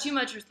Right. have Right. done too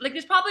much. Like,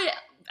 there's probably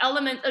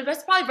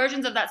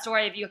versions of that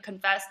story if you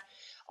confessed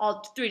all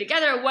three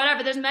together or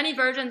whatever. There's many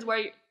versions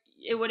where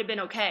it would have been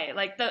okay.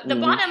 Like the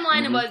Mm-hmm. bottom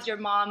line Mm-hmm. was your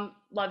mom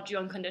loved you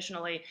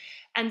unconditionally.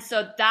 And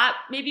so that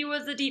maybe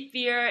was a deep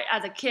fear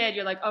as a kid.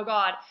 You're like, oh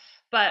God.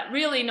 But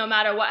really, no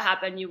matter what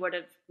happened, you would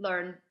have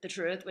learned the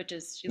truth, which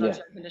is she loves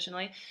Yeah. you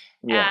unconditionally.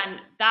 Yeah. And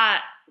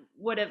that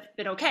would have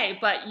been okay.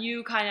 But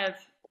you kind of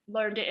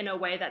learned it in a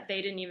way that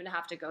they didn't even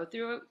have to go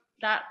through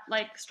that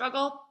like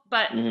struggle.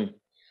 But Mm-hmm.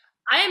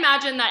 I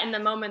imagine that in the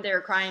moment they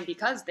were crying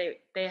because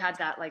they had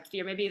that like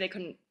fear. Maybe they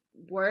couldn't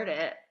word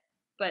it,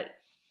 but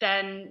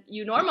then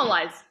you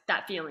normalize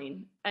that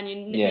feeling and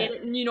Yeah.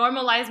 you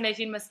normalize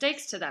making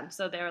mistakes to them.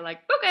 So they were like,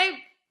 okay.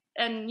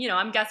 And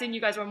I'm guessing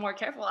you guys were more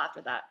careful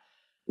after that.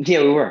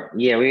 Yeah, we were.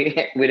 Yeah, we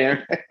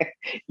didn't.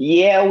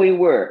 Yeah, we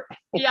were.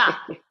 Yeah.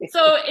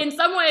 So in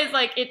some ways,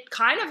 like it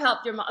kind of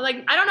helped your mom.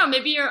 Like, I don't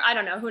know, I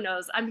don't know, who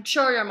knows? I'm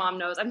sure your mom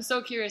knows. I'm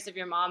so curious if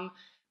your mom,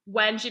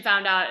 when she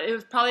found out, it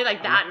was probably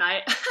like that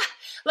night.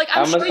 Like,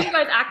 I'm I'm a, sure you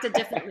guys acted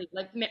differently.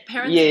 Like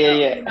parents yeah, know,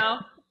 yeah, yeah.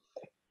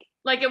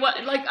 Like it was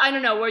like, I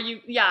don't know, were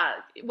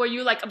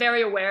you like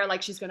very aware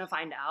like she's gonna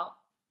find out?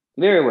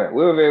 Very aware.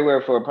 We were very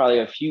aware for probably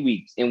a few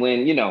weeks, and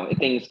when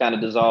things kind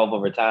of dissolve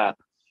over time.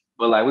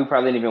 But like we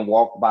probably didn't even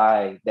walk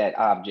by that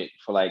object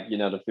for like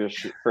the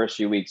first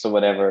few weeks or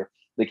whatever.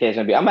 the case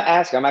may be. I'm gonna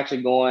ask her. I'm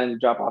actually going to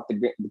drop off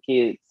the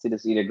kids to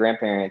see their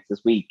grandparents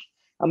this week.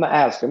 I'm gonna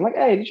ask her. I'm like,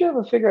 hey, did you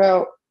ever figure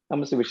out? I'm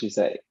gonna see what she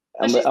say.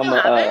 Does she still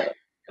have it?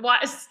 Why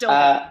is still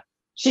there?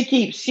 She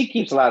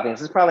keeps a lot of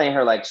things. It's probably in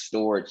her like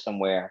storage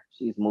somewhere.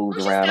 She's moved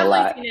She's around a definitely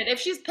lot. seen it. If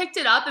she's picked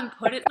it up and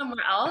put it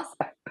somewhere else,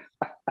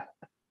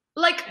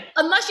 like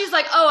unless she's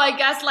like, oh, I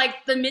guess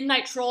like the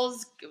midnight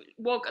trolls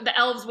the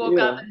elves woke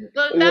up.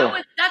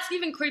 And that's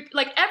even creepy.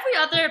 Like every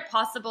other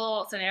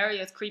possible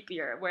scenario is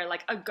creepier, where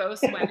like a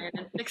ghost went in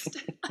and fixed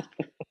it.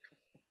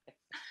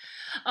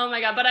 Oh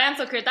my god! But I am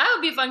so curious. That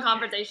would be a fun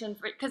conversation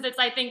because it's.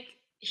 I think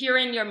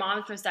hearing your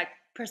mom's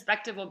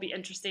perspective will be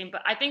interesting.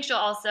 But I think she'll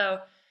also.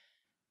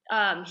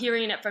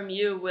 Hearing it from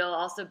you will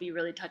also be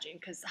really touching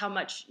because how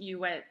much you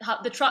went.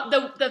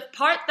 The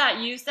part that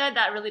you said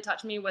that really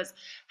touched me was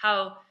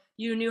how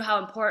you knew how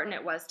important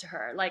it was to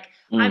her. Like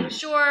I'm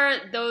sure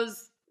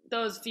those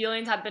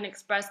feelings have been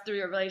expressed through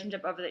your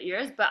relationship over the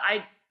years, but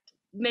I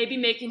maybe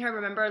making her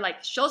remember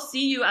like she'll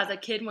see you as a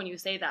kid when you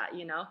say that,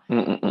 you know.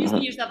 You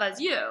see yourself as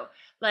you,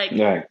 like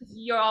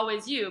you're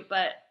always you,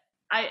 but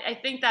I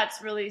think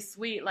that's really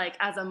sweet, like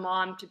as a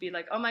mom to be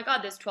like, oh my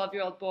god, this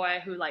 12-year-old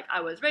boy who like I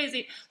was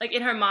raising, like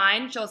in her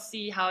mind she'll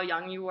see how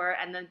young you were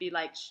and then be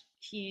like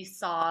he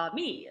saw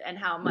me and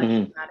how much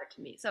it mattered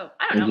to me. So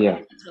I don't know, I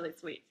think it's really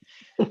sweet.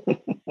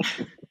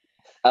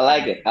 I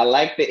like it. I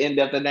like the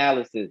in-depth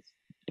analysis.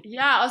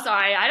 Yeah. Oh,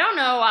 sorry. I don't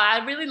know.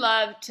 I really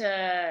love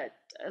to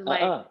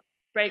like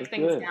break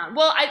things down.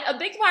 Well, a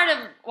big part of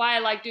why I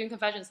like doing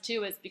confessions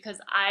too is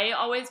because I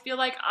always feel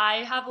like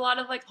I have a lot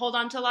of like hold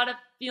on to a lot of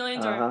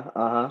feelings or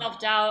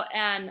self-doubt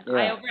and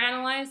I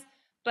overanalyze.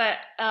 But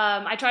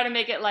I try to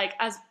make it like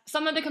as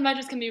some of the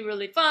confessions can be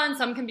really fun,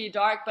 some can be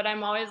dark, but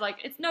I'm always like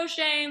it's no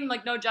shame,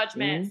 like no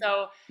judgment.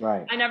 So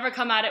I never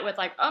come at it with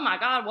like, oh my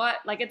god, what?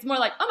 Like it's more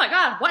like, oh my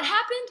god, what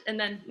happened? And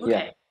then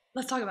okay,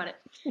 let's talk about it.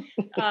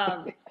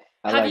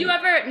 Have you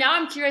ever, now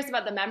I'm curious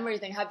about the memory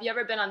thing. Have you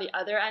ever been on the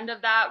other end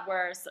of that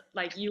where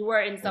like you were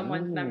in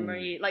someone's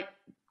memory, like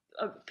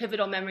a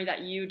pivotal memory that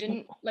you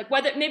didn't, like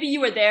whether maybe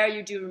you were there,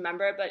 you do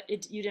remember, but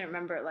you didn't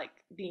remember like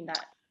being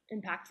that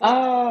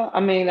impactful? I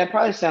mean, that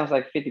probably sounds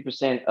like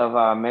 50% of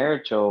our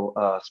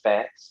marital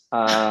spats.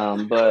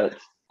 But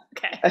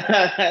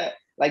okay.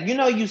 like,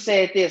 you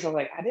said this, I'm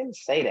like, I didn't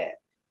say that.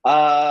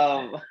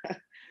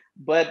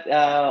 But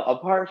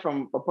apart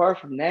from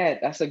that,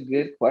 that's a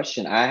good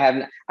question. I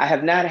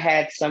have not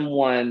had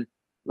someone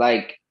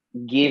like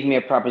give me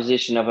a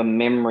proposition of a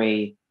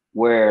memory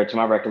where, to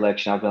my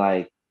recollection, I'll be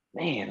like,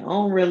 man, I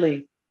don't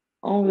really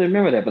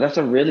remember that. But that's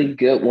a really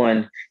good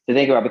one to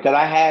think about because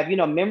I have,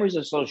 memories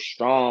are so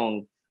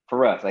strong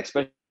for us, like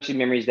especially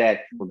memories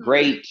that were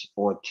great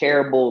or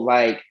terrible,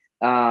 like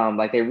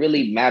they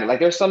really matter. Like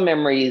there's some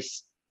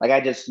memories, like I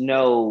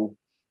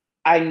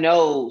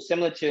know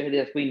similar to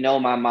this, we know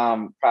my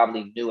mom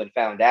probably knew and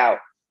found out.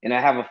 And I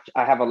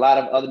have a lot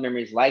of other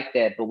memories like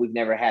that, but we've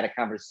never had a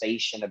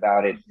conversation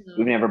about it.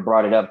 We've never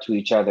brought it up to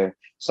each other.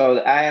 So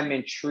I am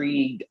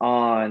intrigued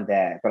on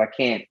that, but I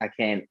can't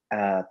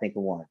think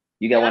of one.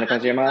 You got one that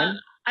comes to your mind?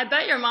 I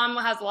bet your mom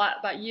has a lot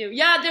about you.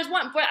 Yeah, there's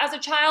one, but as a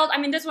child, I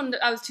mean, this one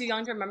I was too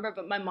young to remember,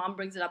 but my mom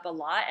brings it up a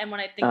lot. And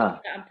when I think of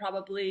it, I'm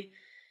probably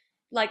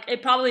like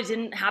it probably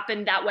didn't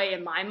happen that way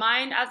in my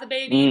mind as a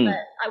baby,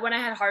 but when I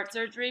had heart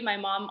surgery, my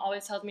mom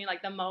always tells me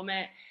like the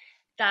moment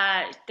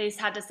that they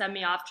had to send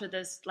me off to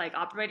this like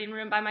operating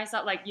room by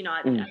myself, like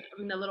I'm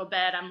in the little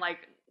bed, I'm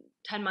like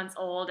 10 months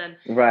old, and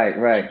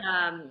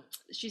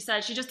she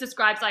said she just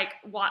describes like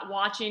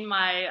watching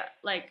my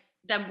like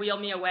them wheel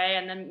me away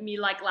and then me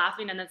like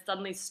laughing and then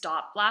suddenly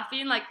stop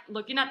laughing, like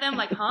looking at them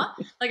like huh,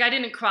 like I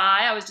didn't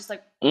cry, I was just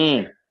like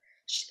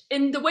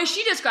in the way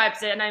she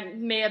describes it, and I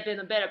may have been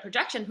a bit of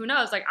projection, who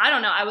knows, like I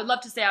don't know, I would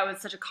love to say I was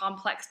such a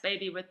complex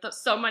baby with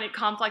so many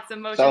complex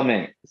emotions, so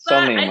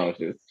many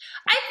emotions.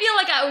 I feel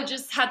like I would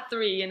just had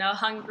three,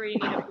 hungry,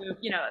 need a poop,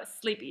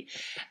 sleepy.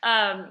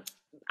 I'm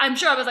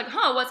sure I was like,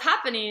 huh, what's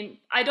happening?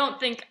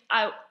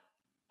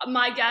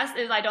 My guess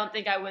is I don't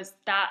think I was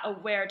that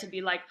aware to be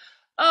like,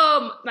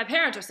 oh, my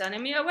parents are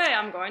sending me away,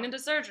 I'm going into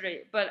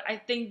surgery. But I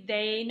think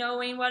they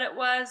knowing what it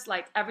was,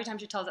 like every time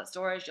she tells that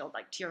story, she'll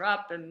like tear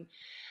up and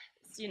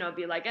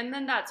be like, and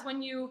then that's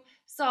when you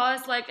saw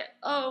us, like,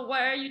 oh,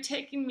 why are you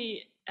taking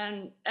me?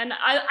 And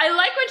I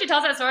like when she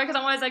tells that story because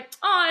I'm always like,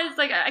 oh, it's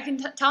like I can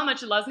tell how much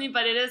she loves me,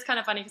 but it is kind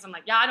of funny because I'm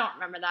like, yeah, I don't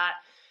remember that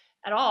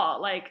at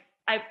all. Like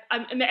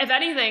I'm if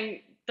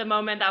anything, the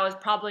moment that was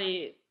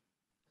probably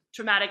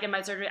traumatic in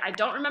my surgery, I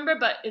don't remember,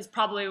 but is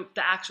probably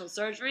the actual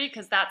surgery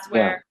because that's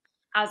where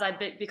as I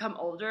become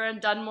older and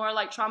done more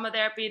like trauma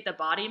therapy, the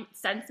body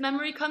sense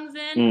memory comes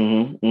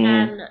in,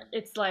 and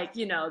it's like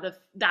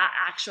that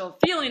actual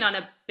feeling on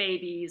a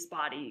baby's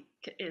body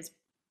is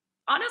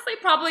honestly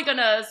probably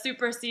gonna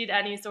supersede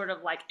any sort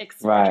of like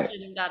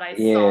expression that I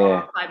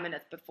saw 5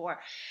 minutes before.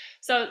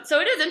 So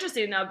it is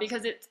interesting though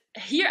because it's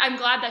here. I'm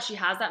glad that she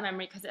has that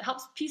memory because it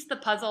helps piece the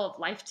puzzle of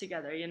life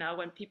together.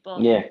 When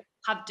people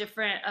have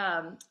different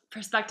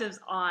perspectives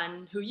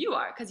on who you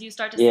are, because you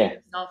start to see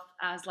yourself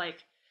as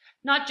like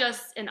not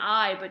just an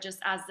I, but just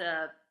as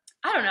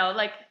I don't know,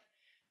 like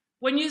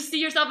when you see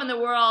yourself in the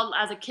world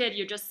as a kid,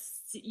 you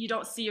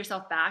don't see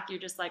yourself back. You're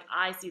just like,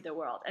 I see the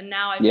world. And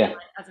now I feel like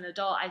as an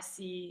adult, I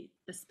see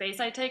the space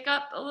I take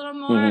up a little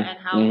more and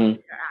how it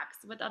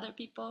interacts with other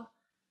people.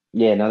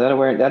 Yeah, no,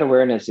 that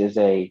awareness is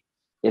a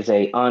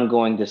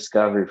ongoing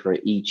discovery for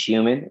each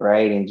human,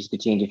 right? And just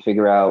continue to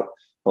figure out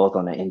both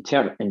on the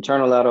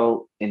internal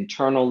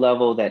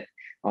level, that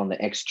on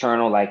the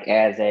external, like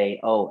as a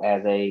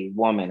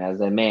woman,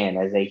 as a man,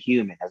 as a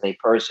human, as a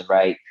person,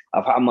 right?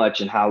 Of how much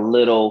and how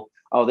little.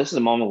 Oh, this is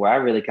a moment where I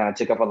really kind of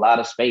took up a lot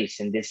of space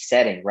in this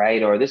setting,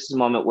 right? Or this is a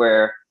moment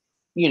where,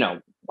 you know,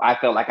 I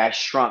felt like I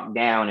shrunk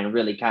down and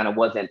really kind of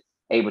wasn't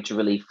able to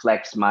really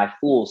flex my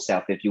full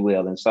self, if you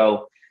will. And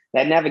so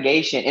that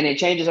navigation, and it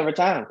changes over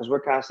time because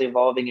we're constantly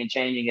evolving and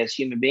changing as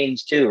human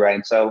beings too,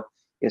 right? So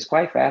it's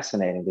quite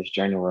fascinating, this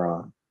journey we're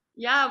on.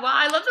 Yeah, well,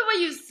 I love the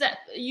way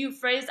you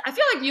phrased. I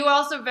feel like you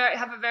also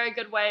have a very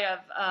good way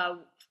of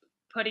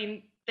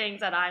putting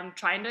things that I'm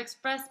trying to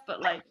express, but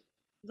like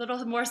a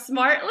little more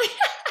smartly.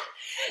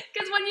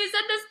 Because when you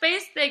said the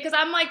space thing, because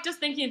I'm like just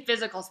thinking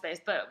physical space,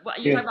 but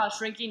what you talk about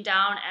shrinking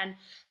down and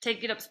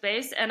taking up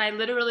space, and I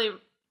literally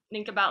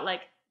think about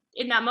like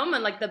in that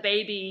moment, like the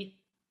baby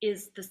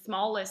is the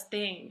smallest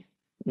thing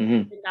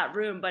in that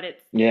room, but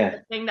it's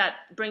the thing that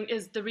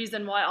is the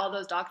reason why all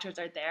those doctors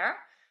are there,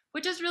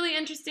 which is really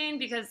interesting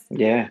because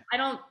I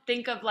don't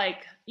think of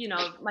like, you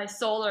know, my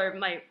soul or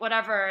my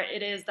whatever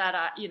it is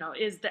that, you know,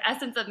 is the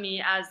essence of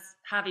me as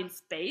having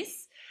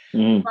space.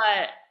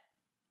 But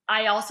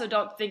I also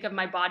don't think of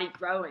my body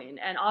growing.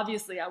 And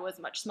obviously I was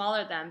much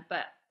smaller then,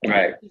 but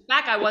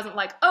back I wasn't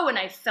like, oh, and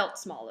I felt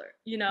smaller,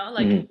 you know,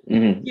 like do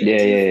you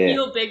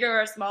feel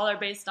bigger or smaller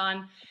based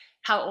on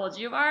how old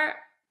you are?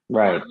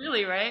 Right. Not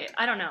really, right?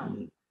 I don't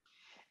know.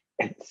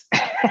 I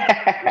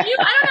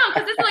don't know,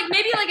 because it's like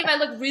maybe like if I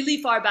look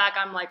really far back,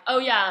 I'm like, oh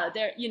yeah,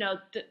 there, you know,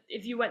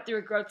 if you went through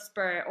a growth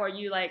spurt or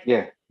you like,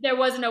 there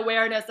was an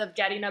awareness of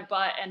getting a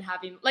butt and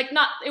having like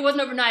not, it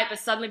wasn't overnight, but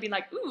suddenly being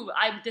like, ooh,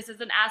 this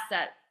is an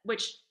asset,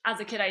 which as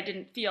a kid I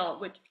didn't feel,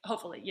 which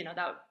hopefully, you know,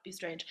 that would be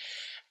strange,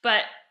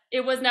 but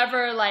it was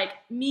never like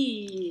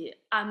me,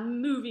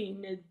 I'm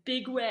moving in a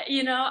big way,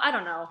 you know, I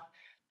don't know.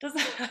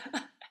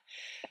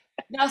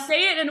 Now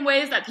say it in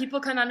ways that people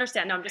can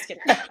understand. No, I'm just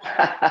kidding.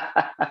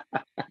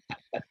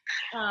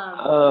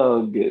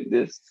 Oh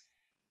goodness.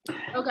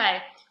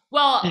 Okay.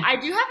 Well, I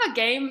do have a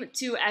game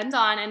to end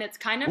on, and it's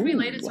kind of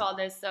related to all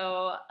this.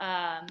 So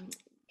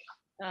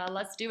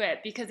let's do it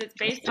because it's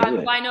based on.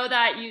 Well, I know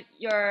that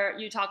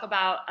you talk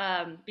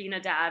about being a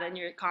dad and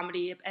your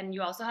comedy, and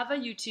you also have a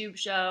YouTube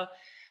show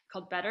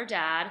called Better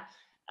Dad.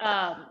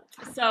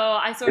 So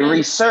I sort of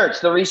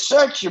the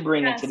research you're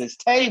bringing to this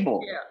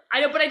table. Yeah,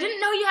 I know, but I didn't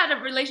know you had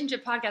a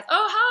relationship podcast.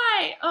 Oh,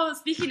 hi. Oh,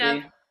 speaking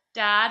of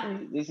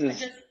dad, this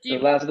is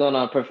lots going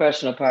on.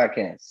 Professional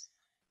podcast,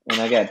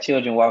 and I got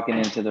children walking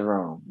into the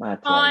room.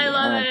 I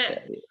love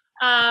it.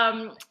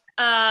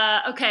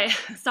 Okay,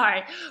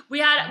 sorry. We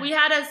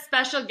had a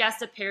special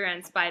guest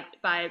appearance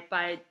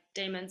by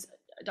Damon's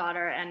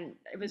daughter, and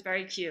it was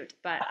very cute.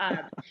 But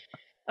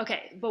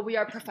okay, but we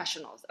are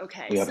professionals.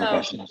 Okay,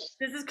 professionals.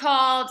 This is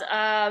called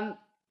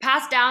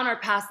pass down or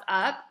pass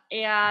up,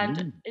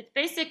 and it's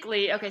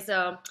basically okay.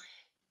 So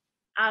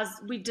as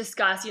we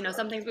discussed, you know,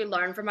 some things we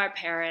learn from our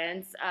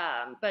parents,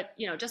 but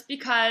you know, just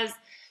because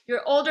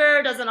you're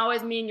older doesn't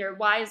always mean you're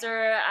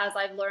wiser, as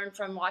I've learned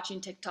from watching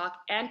TikTok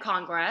and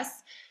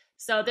Congress.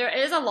 So there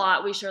is a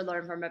lot we should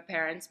learn from our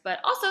parents, but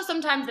also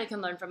sometimes they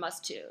can learn from us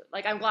too.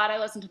 Like I'm glad I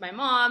listened to my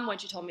mom when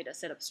she told me to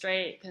sit up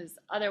straight, because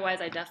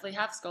otherwise I definitely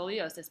have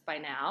scoliosis by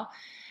now.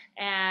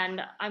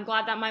 And I'm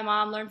glad that my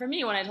mom learned from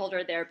me when I told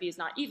her therapy is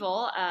not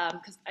evil,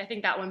 because I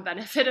think that one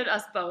benefited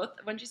us both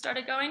when she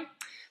started going.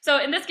 So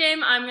in this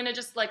game, I'm going to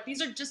just like,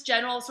 these are just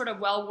general sort of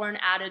well-worn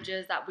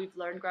adages that we've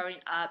learned growing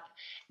up.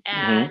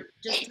 And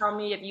just tell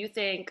me if you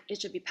think it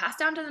should be passed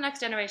down to the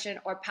next generation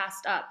or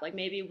passed up. Like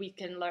maybe we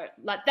can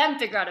let them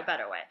figure out a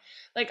better way.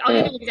 Like I'll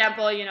give you an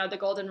example, you know, the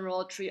golden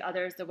rule, treat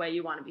others the way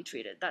you want to be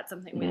treated. That's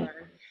something we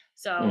learned.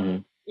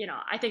 So, you know,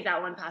 I think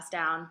that one passed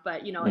down,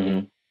 but you know,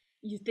 if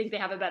you think they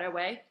have a better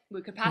way,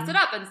 we could pass it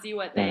up and see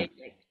what they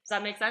think. Does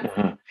that make sense?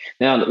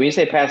 Now, when you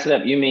say pass it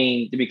up, you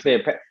mean, to be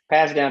clear,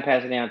 pass it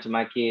down to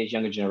my kids,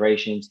 younger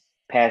generations.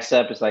 Pass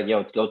up, it's like,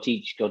 yo, go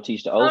teach the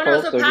old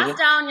folks. So pass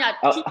down,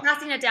 keep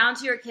passing it down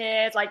to your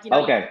kids, like, you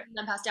know,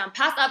 then pass down.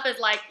 Pass up is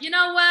like, you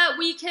know what,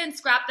 we can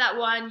scrap that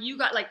one. You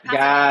got like,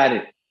 got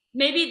it.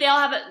 Maybe they'll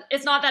have it.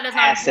 It's not that it's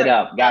not pass it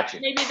up. Got you.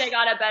 Maybe they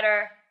got a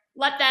better.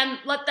 Let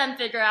them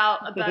figure out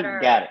a better.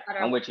 Got it.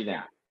 I'm with you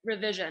now.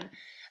 Revision.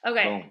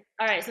 Okay. Boom.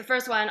 All right. So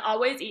first one,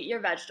 always eat your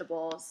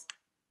vegetables.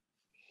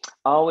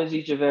 Always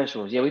eat your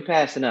vegetables. Yeah, we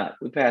passing up.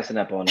 We passing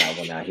up on that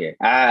one out here.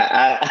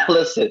 I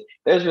listen.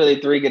 There's really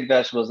 3 good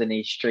vegetables in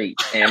each street,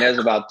 and there's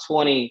about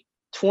 20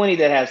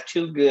 that has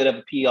too good of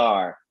a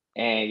PR.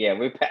 And yeah,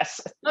 we're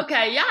passing.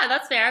 Okay, yeah,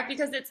 that's fair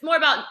because it's more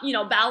about, you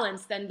know,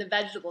 balance than the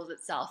vegetables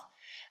itself.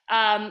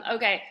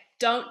 Okay,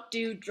 don't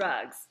do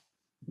drugs.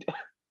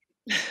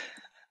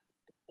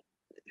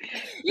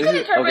 You can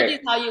interpret these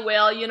how you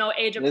will, you know,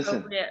 age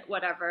appropriate,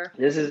 whatever.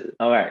 This is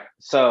all right.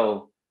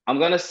 So I'm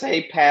gonna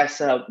say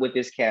pass up with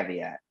this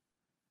caveat.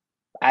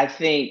 I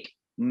think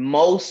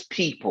most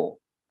people,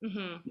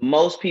 Mm-hmm.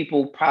 most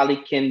people probably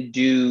can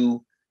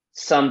do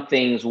some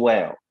things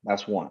well.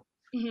 That's one.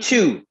 Mm-hmm.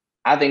 Two,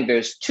 I think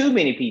there's too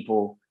many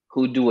people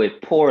who do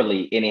it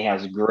poorly and it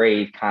has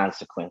grave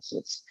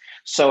consequences.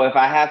 So if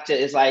I have to,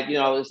 it's like,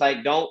 it's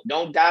like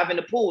don't dive in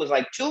the pool. It's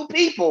like two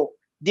people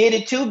did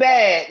it too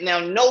bad. Now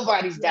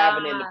nobody's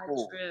diving in the Yeah,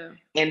 pool. true.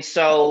 And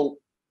so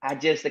I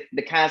just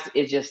the concept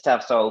is just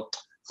tough. So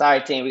sorry,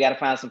 team, we got to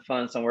find some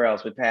fun somewhere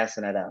else. We're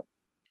passing it up.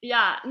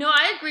 Yeah, no,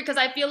 I agree because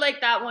I feel like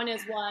that one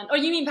is one. Oh,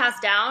 you mean pass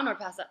down or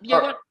pass up?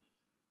 Or,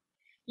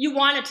 You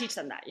want to teach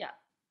them that, yeah.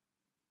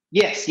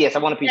 yes, I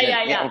want to piece that.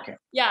 Yeah, Yeah. okay.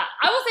 Yeah,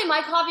 I will say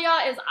my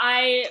caveat is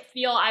I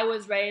feel I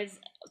was raised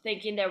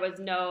thinking there was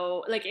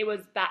no, like it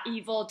was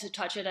evil to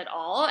touch it at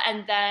all.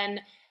 And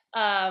then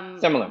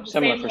Similar the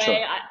same for way,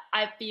 sure.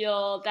 I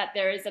feel that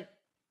there is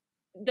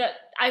that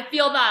I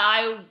feel that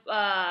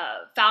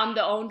I found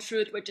the own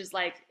truth, which is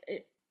like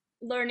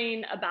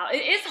learning about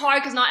it's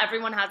hard because not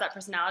everyone has that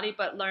personality,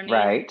 but learning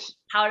Right.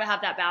 how to have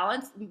that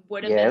balance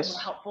would have been more Yes.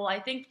 helpful, I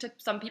think, to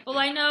some people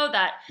I know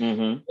that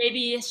Mm-hmm.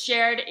 maybe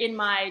shared in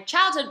my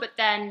childhood, but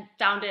then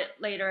found it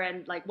later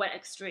and like went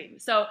extreme.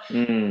 So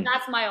Mm.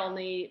 that's my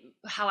only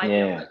how I feel.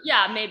 Yeah. But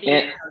yeah, maybe I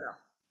And don't know.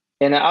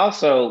 and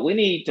also we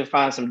need to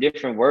find some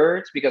different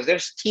words because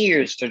there's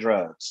tiers to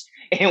drugs.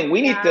 And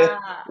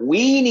Yeah.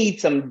 we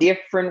need some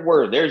different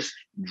words. There's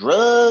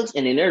drugs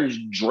and then there's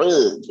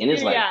drugs. And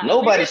it's like Yeah, or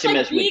nobody just should like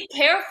mess with be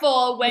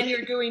careful when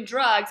you're doing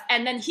drugs.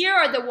 And then here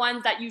are the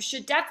ones that you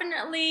should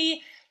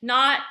definitely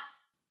not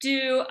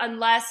do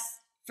unless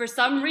for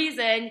some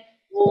reason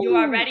you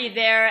are Ooh. already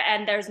there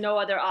and there's no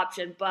other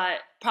option. But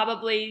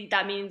probably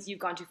that means you've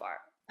gone too far.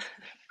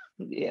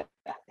 Yeah.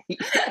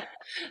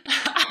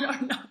 I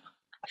don't know.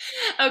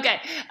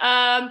 Okay.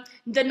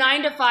 The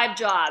 9 to 5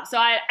 job. So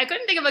I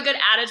couldn't think of a good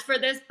adage for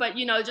this, but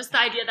just the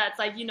idea that's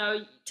like,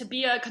 to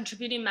be a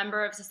contributing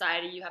member of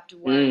society, you have to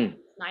work Mm.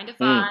 9 to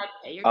 5, Mm.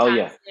 pay your Oh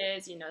yeah.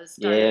 taxes,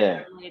 start your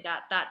Yeah. family,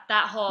 that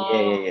Yeah.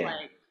 whole Yeah.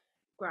 like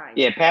grind.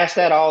 Yeah. Pass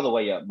that all the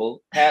way up,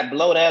 boo.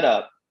 Blow that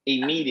up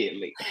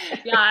immediately.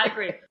 Yeah, I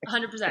agree.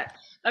 100%.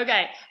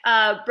 Okay.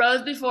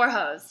 Bros before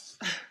hoes.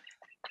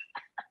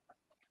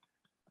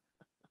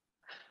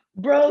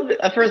 Bro,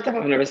 the first time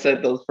I've never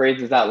said those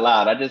phrases out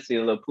loud. I just see a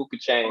little puka Or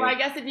chain I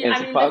guess and I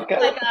some mean, this is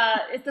podcast. like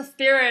it's the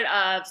spirit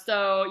of,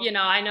 so,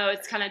 I know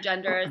it's kind of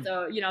gender.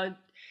 So,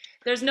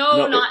 there's no,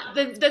 No, not,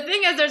 the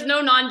thing is, there's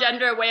no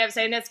non-gender way of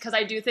saying this because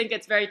I do think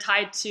it's very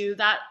tied to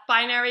that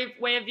binary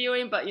way of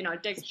viewing, but,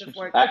 dicks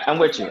before, I'm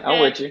with you. I'm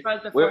with dicks, you.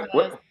 bros before We're hoes.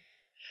 we're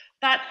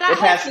That we're whole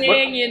passing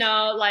thing,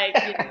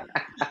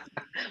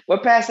 we're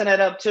passing that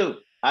up too.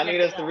 I yeah,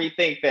 need us to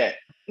rethink that.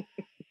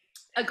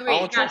 I agree.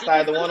 don't Yeah, trust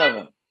because either one of sometimes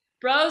them.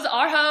 bros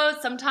are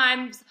hoes,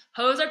 sometimes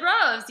hoes are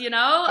bros,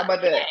 How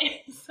about that?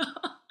 Okay. So,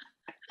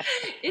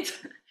 it's,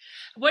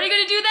 what are you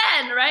going to do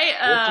then, right?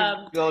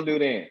 What you gonna do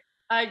then?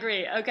 I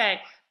agree. Okay.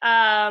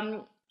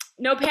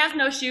 No pants,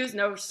 no shoes,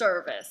 no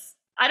service.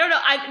 I don't know.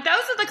 That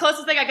was the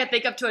closest thing I could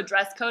think of to a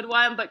dress code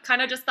one, but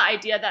kind of just the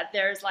idea that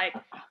there's like,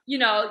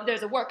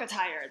 there's a work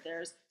attire,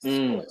 there's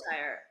school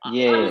attire.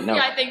 Yeah, Obviously, no.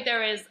 I think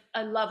there is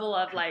a level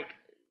of like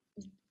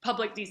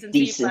public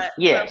decency, Decent. but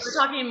Yes.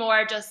 we're talking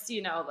more just,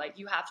 like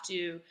you have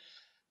to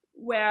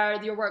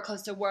wear your work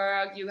clothes to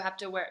work. You have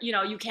to wear,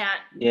 you can't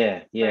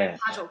wear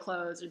casual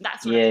clothes and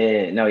that sort of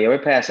thing. Yeah. No, yeah, we're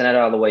passing that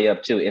all the way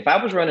up too. If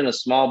I was running a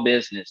small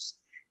business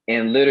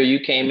and literally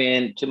you came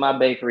in to my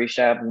bakery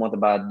shop and wanted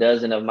about a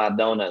dozen of my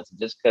donuts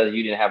just because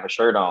you didn't have a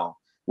shirt on,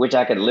 which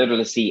I could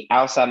literally see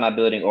outside my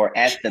building or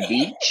at the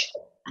beach,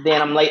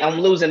 then I'm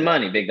losing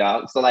money, big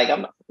dog. So like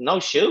I'm no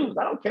shoes.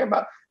 I don't care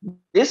about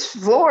this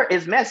floor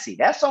is messy.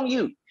 That's on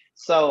you.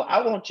 So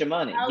I want your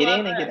money. I Get love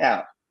in and it. get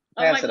out.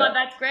 Oh my Pass it God, up.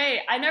 that's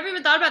great. I never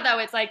even thought about that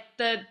way. It's like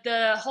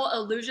the whole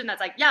illusion that's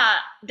like, yeah,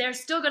 they're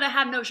still gonna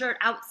have no shirt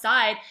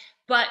outside,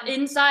 but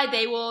inside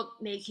they will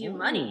make you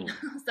money.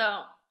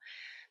 So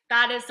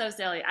that is so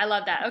silly. I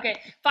love that. Okay,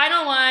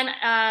 final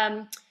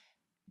one.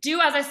 Do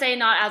as I say,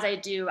 not as I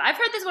do. I've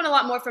heard this one a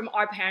lot more from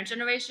our parent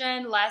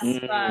generation, less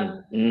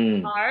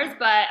from ours,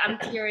 but I'm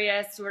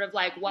curious sort of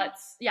like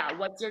what's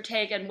your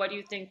take and what do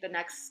you think the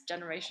next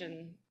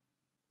generation,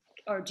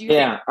 or do you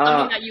think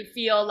something that you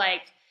feel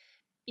like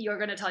you're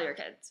going to tell your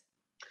kids?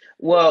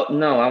 Well,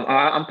 no,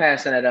 I'm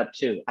passing that up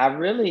too. I've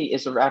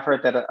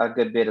heard that a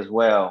good bit as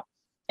well,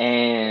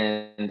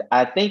 and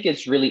I think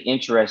it's really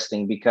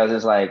interesting because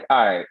it's like,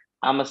 all right,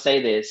 I'm gonna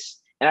say this,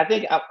 and I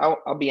think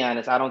I'll be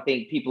honest. I don't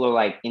think people are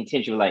like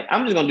intentionally like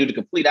I'm just gonna do the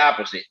complete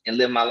opposite and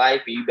live my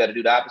life, and you better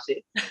do the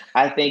opposite.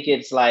 I think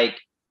it's like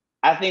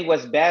I think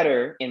what's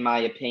better, in my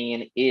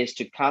opinion, is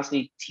to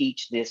constantly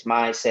teach this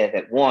mindset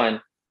that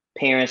one,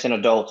 parents and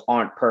adults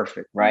aren't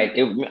perfect, right? I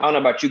don't know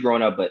about you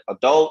growing up, but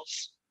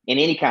adults in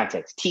any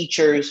context,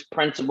 teachers,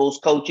 principals,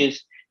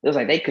 coaches, it was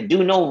like they could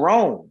do no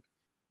wrong.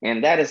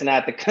 And that is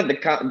not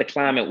the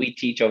climate we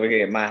teach over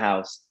here at my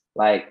house.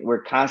 Like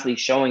we're constantly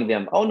showing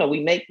them, oh no,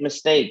 we make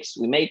mistakes,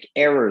 we make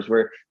errors,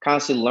 we're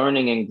constantly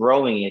learning and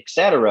growing,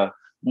 etc.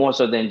 more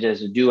so than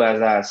just do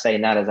as I say,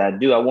 not as I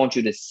do. I want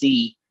you to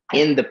see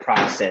in the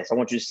process. I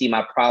want you to see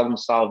my problem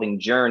solving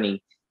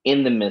journey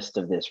in the midst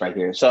of this right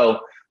here. So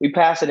we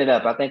passing it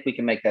up. I think we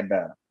can make that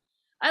better.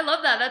 I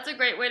love that. That's a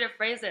great way to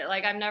phrase it.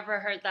 Like I've never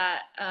heard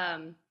that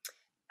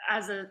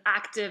as an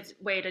active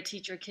way to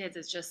teach your kids.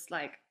 It's just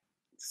like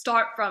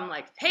start from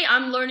like, hey,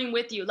 I'm learning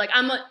with you. Like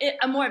I'm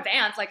more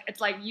advanced. Like it's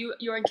like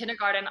you're in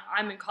kindergarten,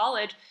 I'm in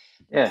college.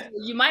 Yeah. So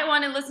you might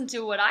want to listen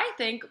to what I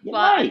think, You're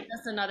but right. I'm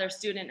just another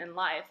student in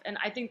life. And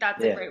I think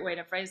that's Yeah. a great way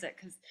to phrase it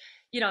because,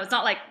 it's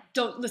not like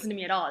don't listen to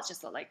me at all. It's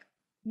just like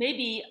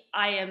maybe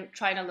I am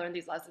trying to learn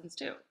these lessons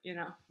too,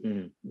 Yeah.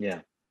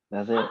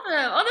 That's it. Awesome.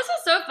 Oh, this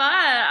was so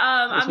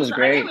fun. This was I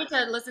great. can't wait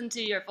to listen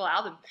to your full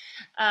album.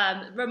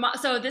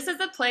 So this is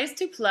the place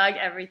to plug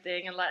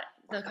everything and let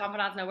the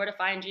confidants know where to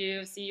find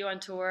you, see you on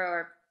tour,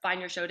 or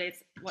find your show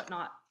dates,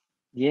 whatnot.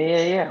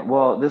 Yeah.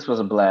 Well, this was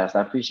a blast.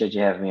 I appreciate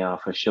you having me on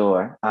for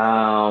sure.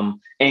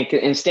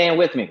 And staying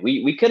with me.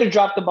 We could have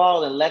dropped the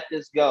ball and let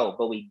this go,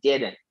 but we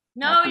didn't.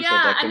 No,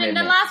 yeah, and then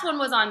the last one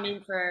was on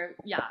me but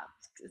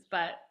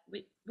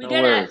we No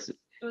did worries. it.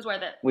 It was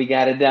worth it. We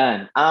got it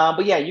done.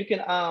 But yeah, you can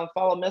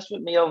mess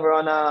with me over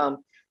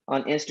on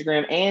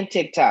Instagram and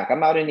TikTok.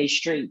 I'm out in these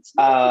streets.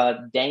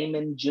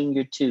 Damon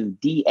Jr. 2,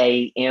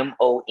 Damon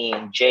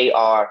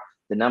Jr.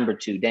 the number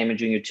 2, Damon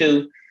Jr.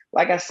 2.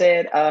 Like I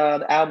said,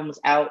 the album's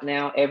out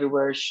now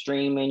everywhere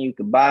streaming. You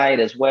can buy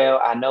it as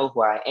well. I know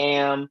who I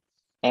am.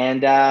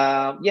 And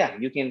yeah,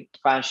 you can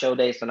find show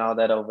dates and all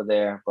that over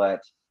there.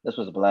 But this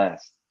was a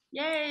blast.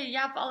 Yay.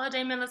 Yeah, follow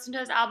Damon, listen to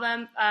his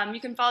album. You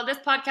can follow this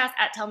podcast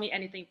at Tell Me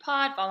Anything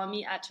Pod. Follow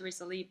me at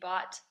Teresa Lee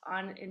Bot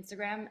on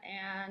Instagram.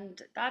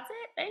 And that's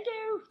it. Thank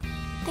you.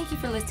 Thank you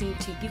for listening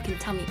to You Can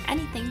Tell Me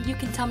Anything. You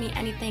Can Tell Me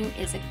Anything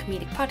is a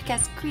comedic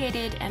podcast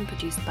created and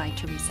produced by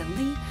Teresa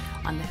Lee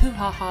on the Hoo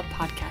Ha Ha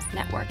Podcast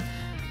Network.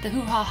 The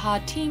Hoo Ha Ha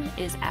team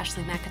is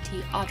Ashley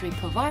McAtee, Audrey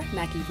Povar,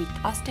 Maggie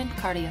Reith Austin,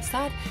 Cardi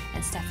Assad,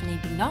 and Stephanie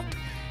Bignot.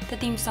 The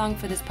theme song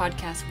for this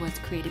podcast was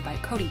created by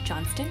Cody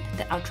Johnston.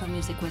 The outro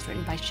music was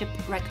written by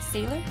Shipwrecked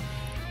Sailor.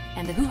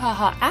 And the Hoo Ha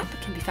Ha app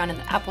can be found in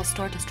the Apple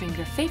Store to stream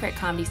your favorite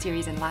comedy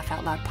series and laugh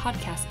out loud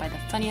podcasts by the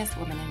funniest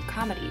women in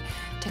comedy.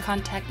 To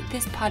contact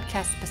this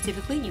podcast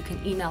specifically, you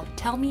can email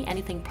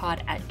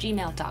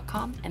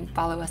tellmeanythingpod@gmail.com and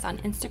follow us on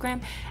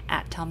Instagram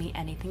at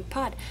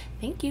tellmeanythingpod.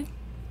 Thank you.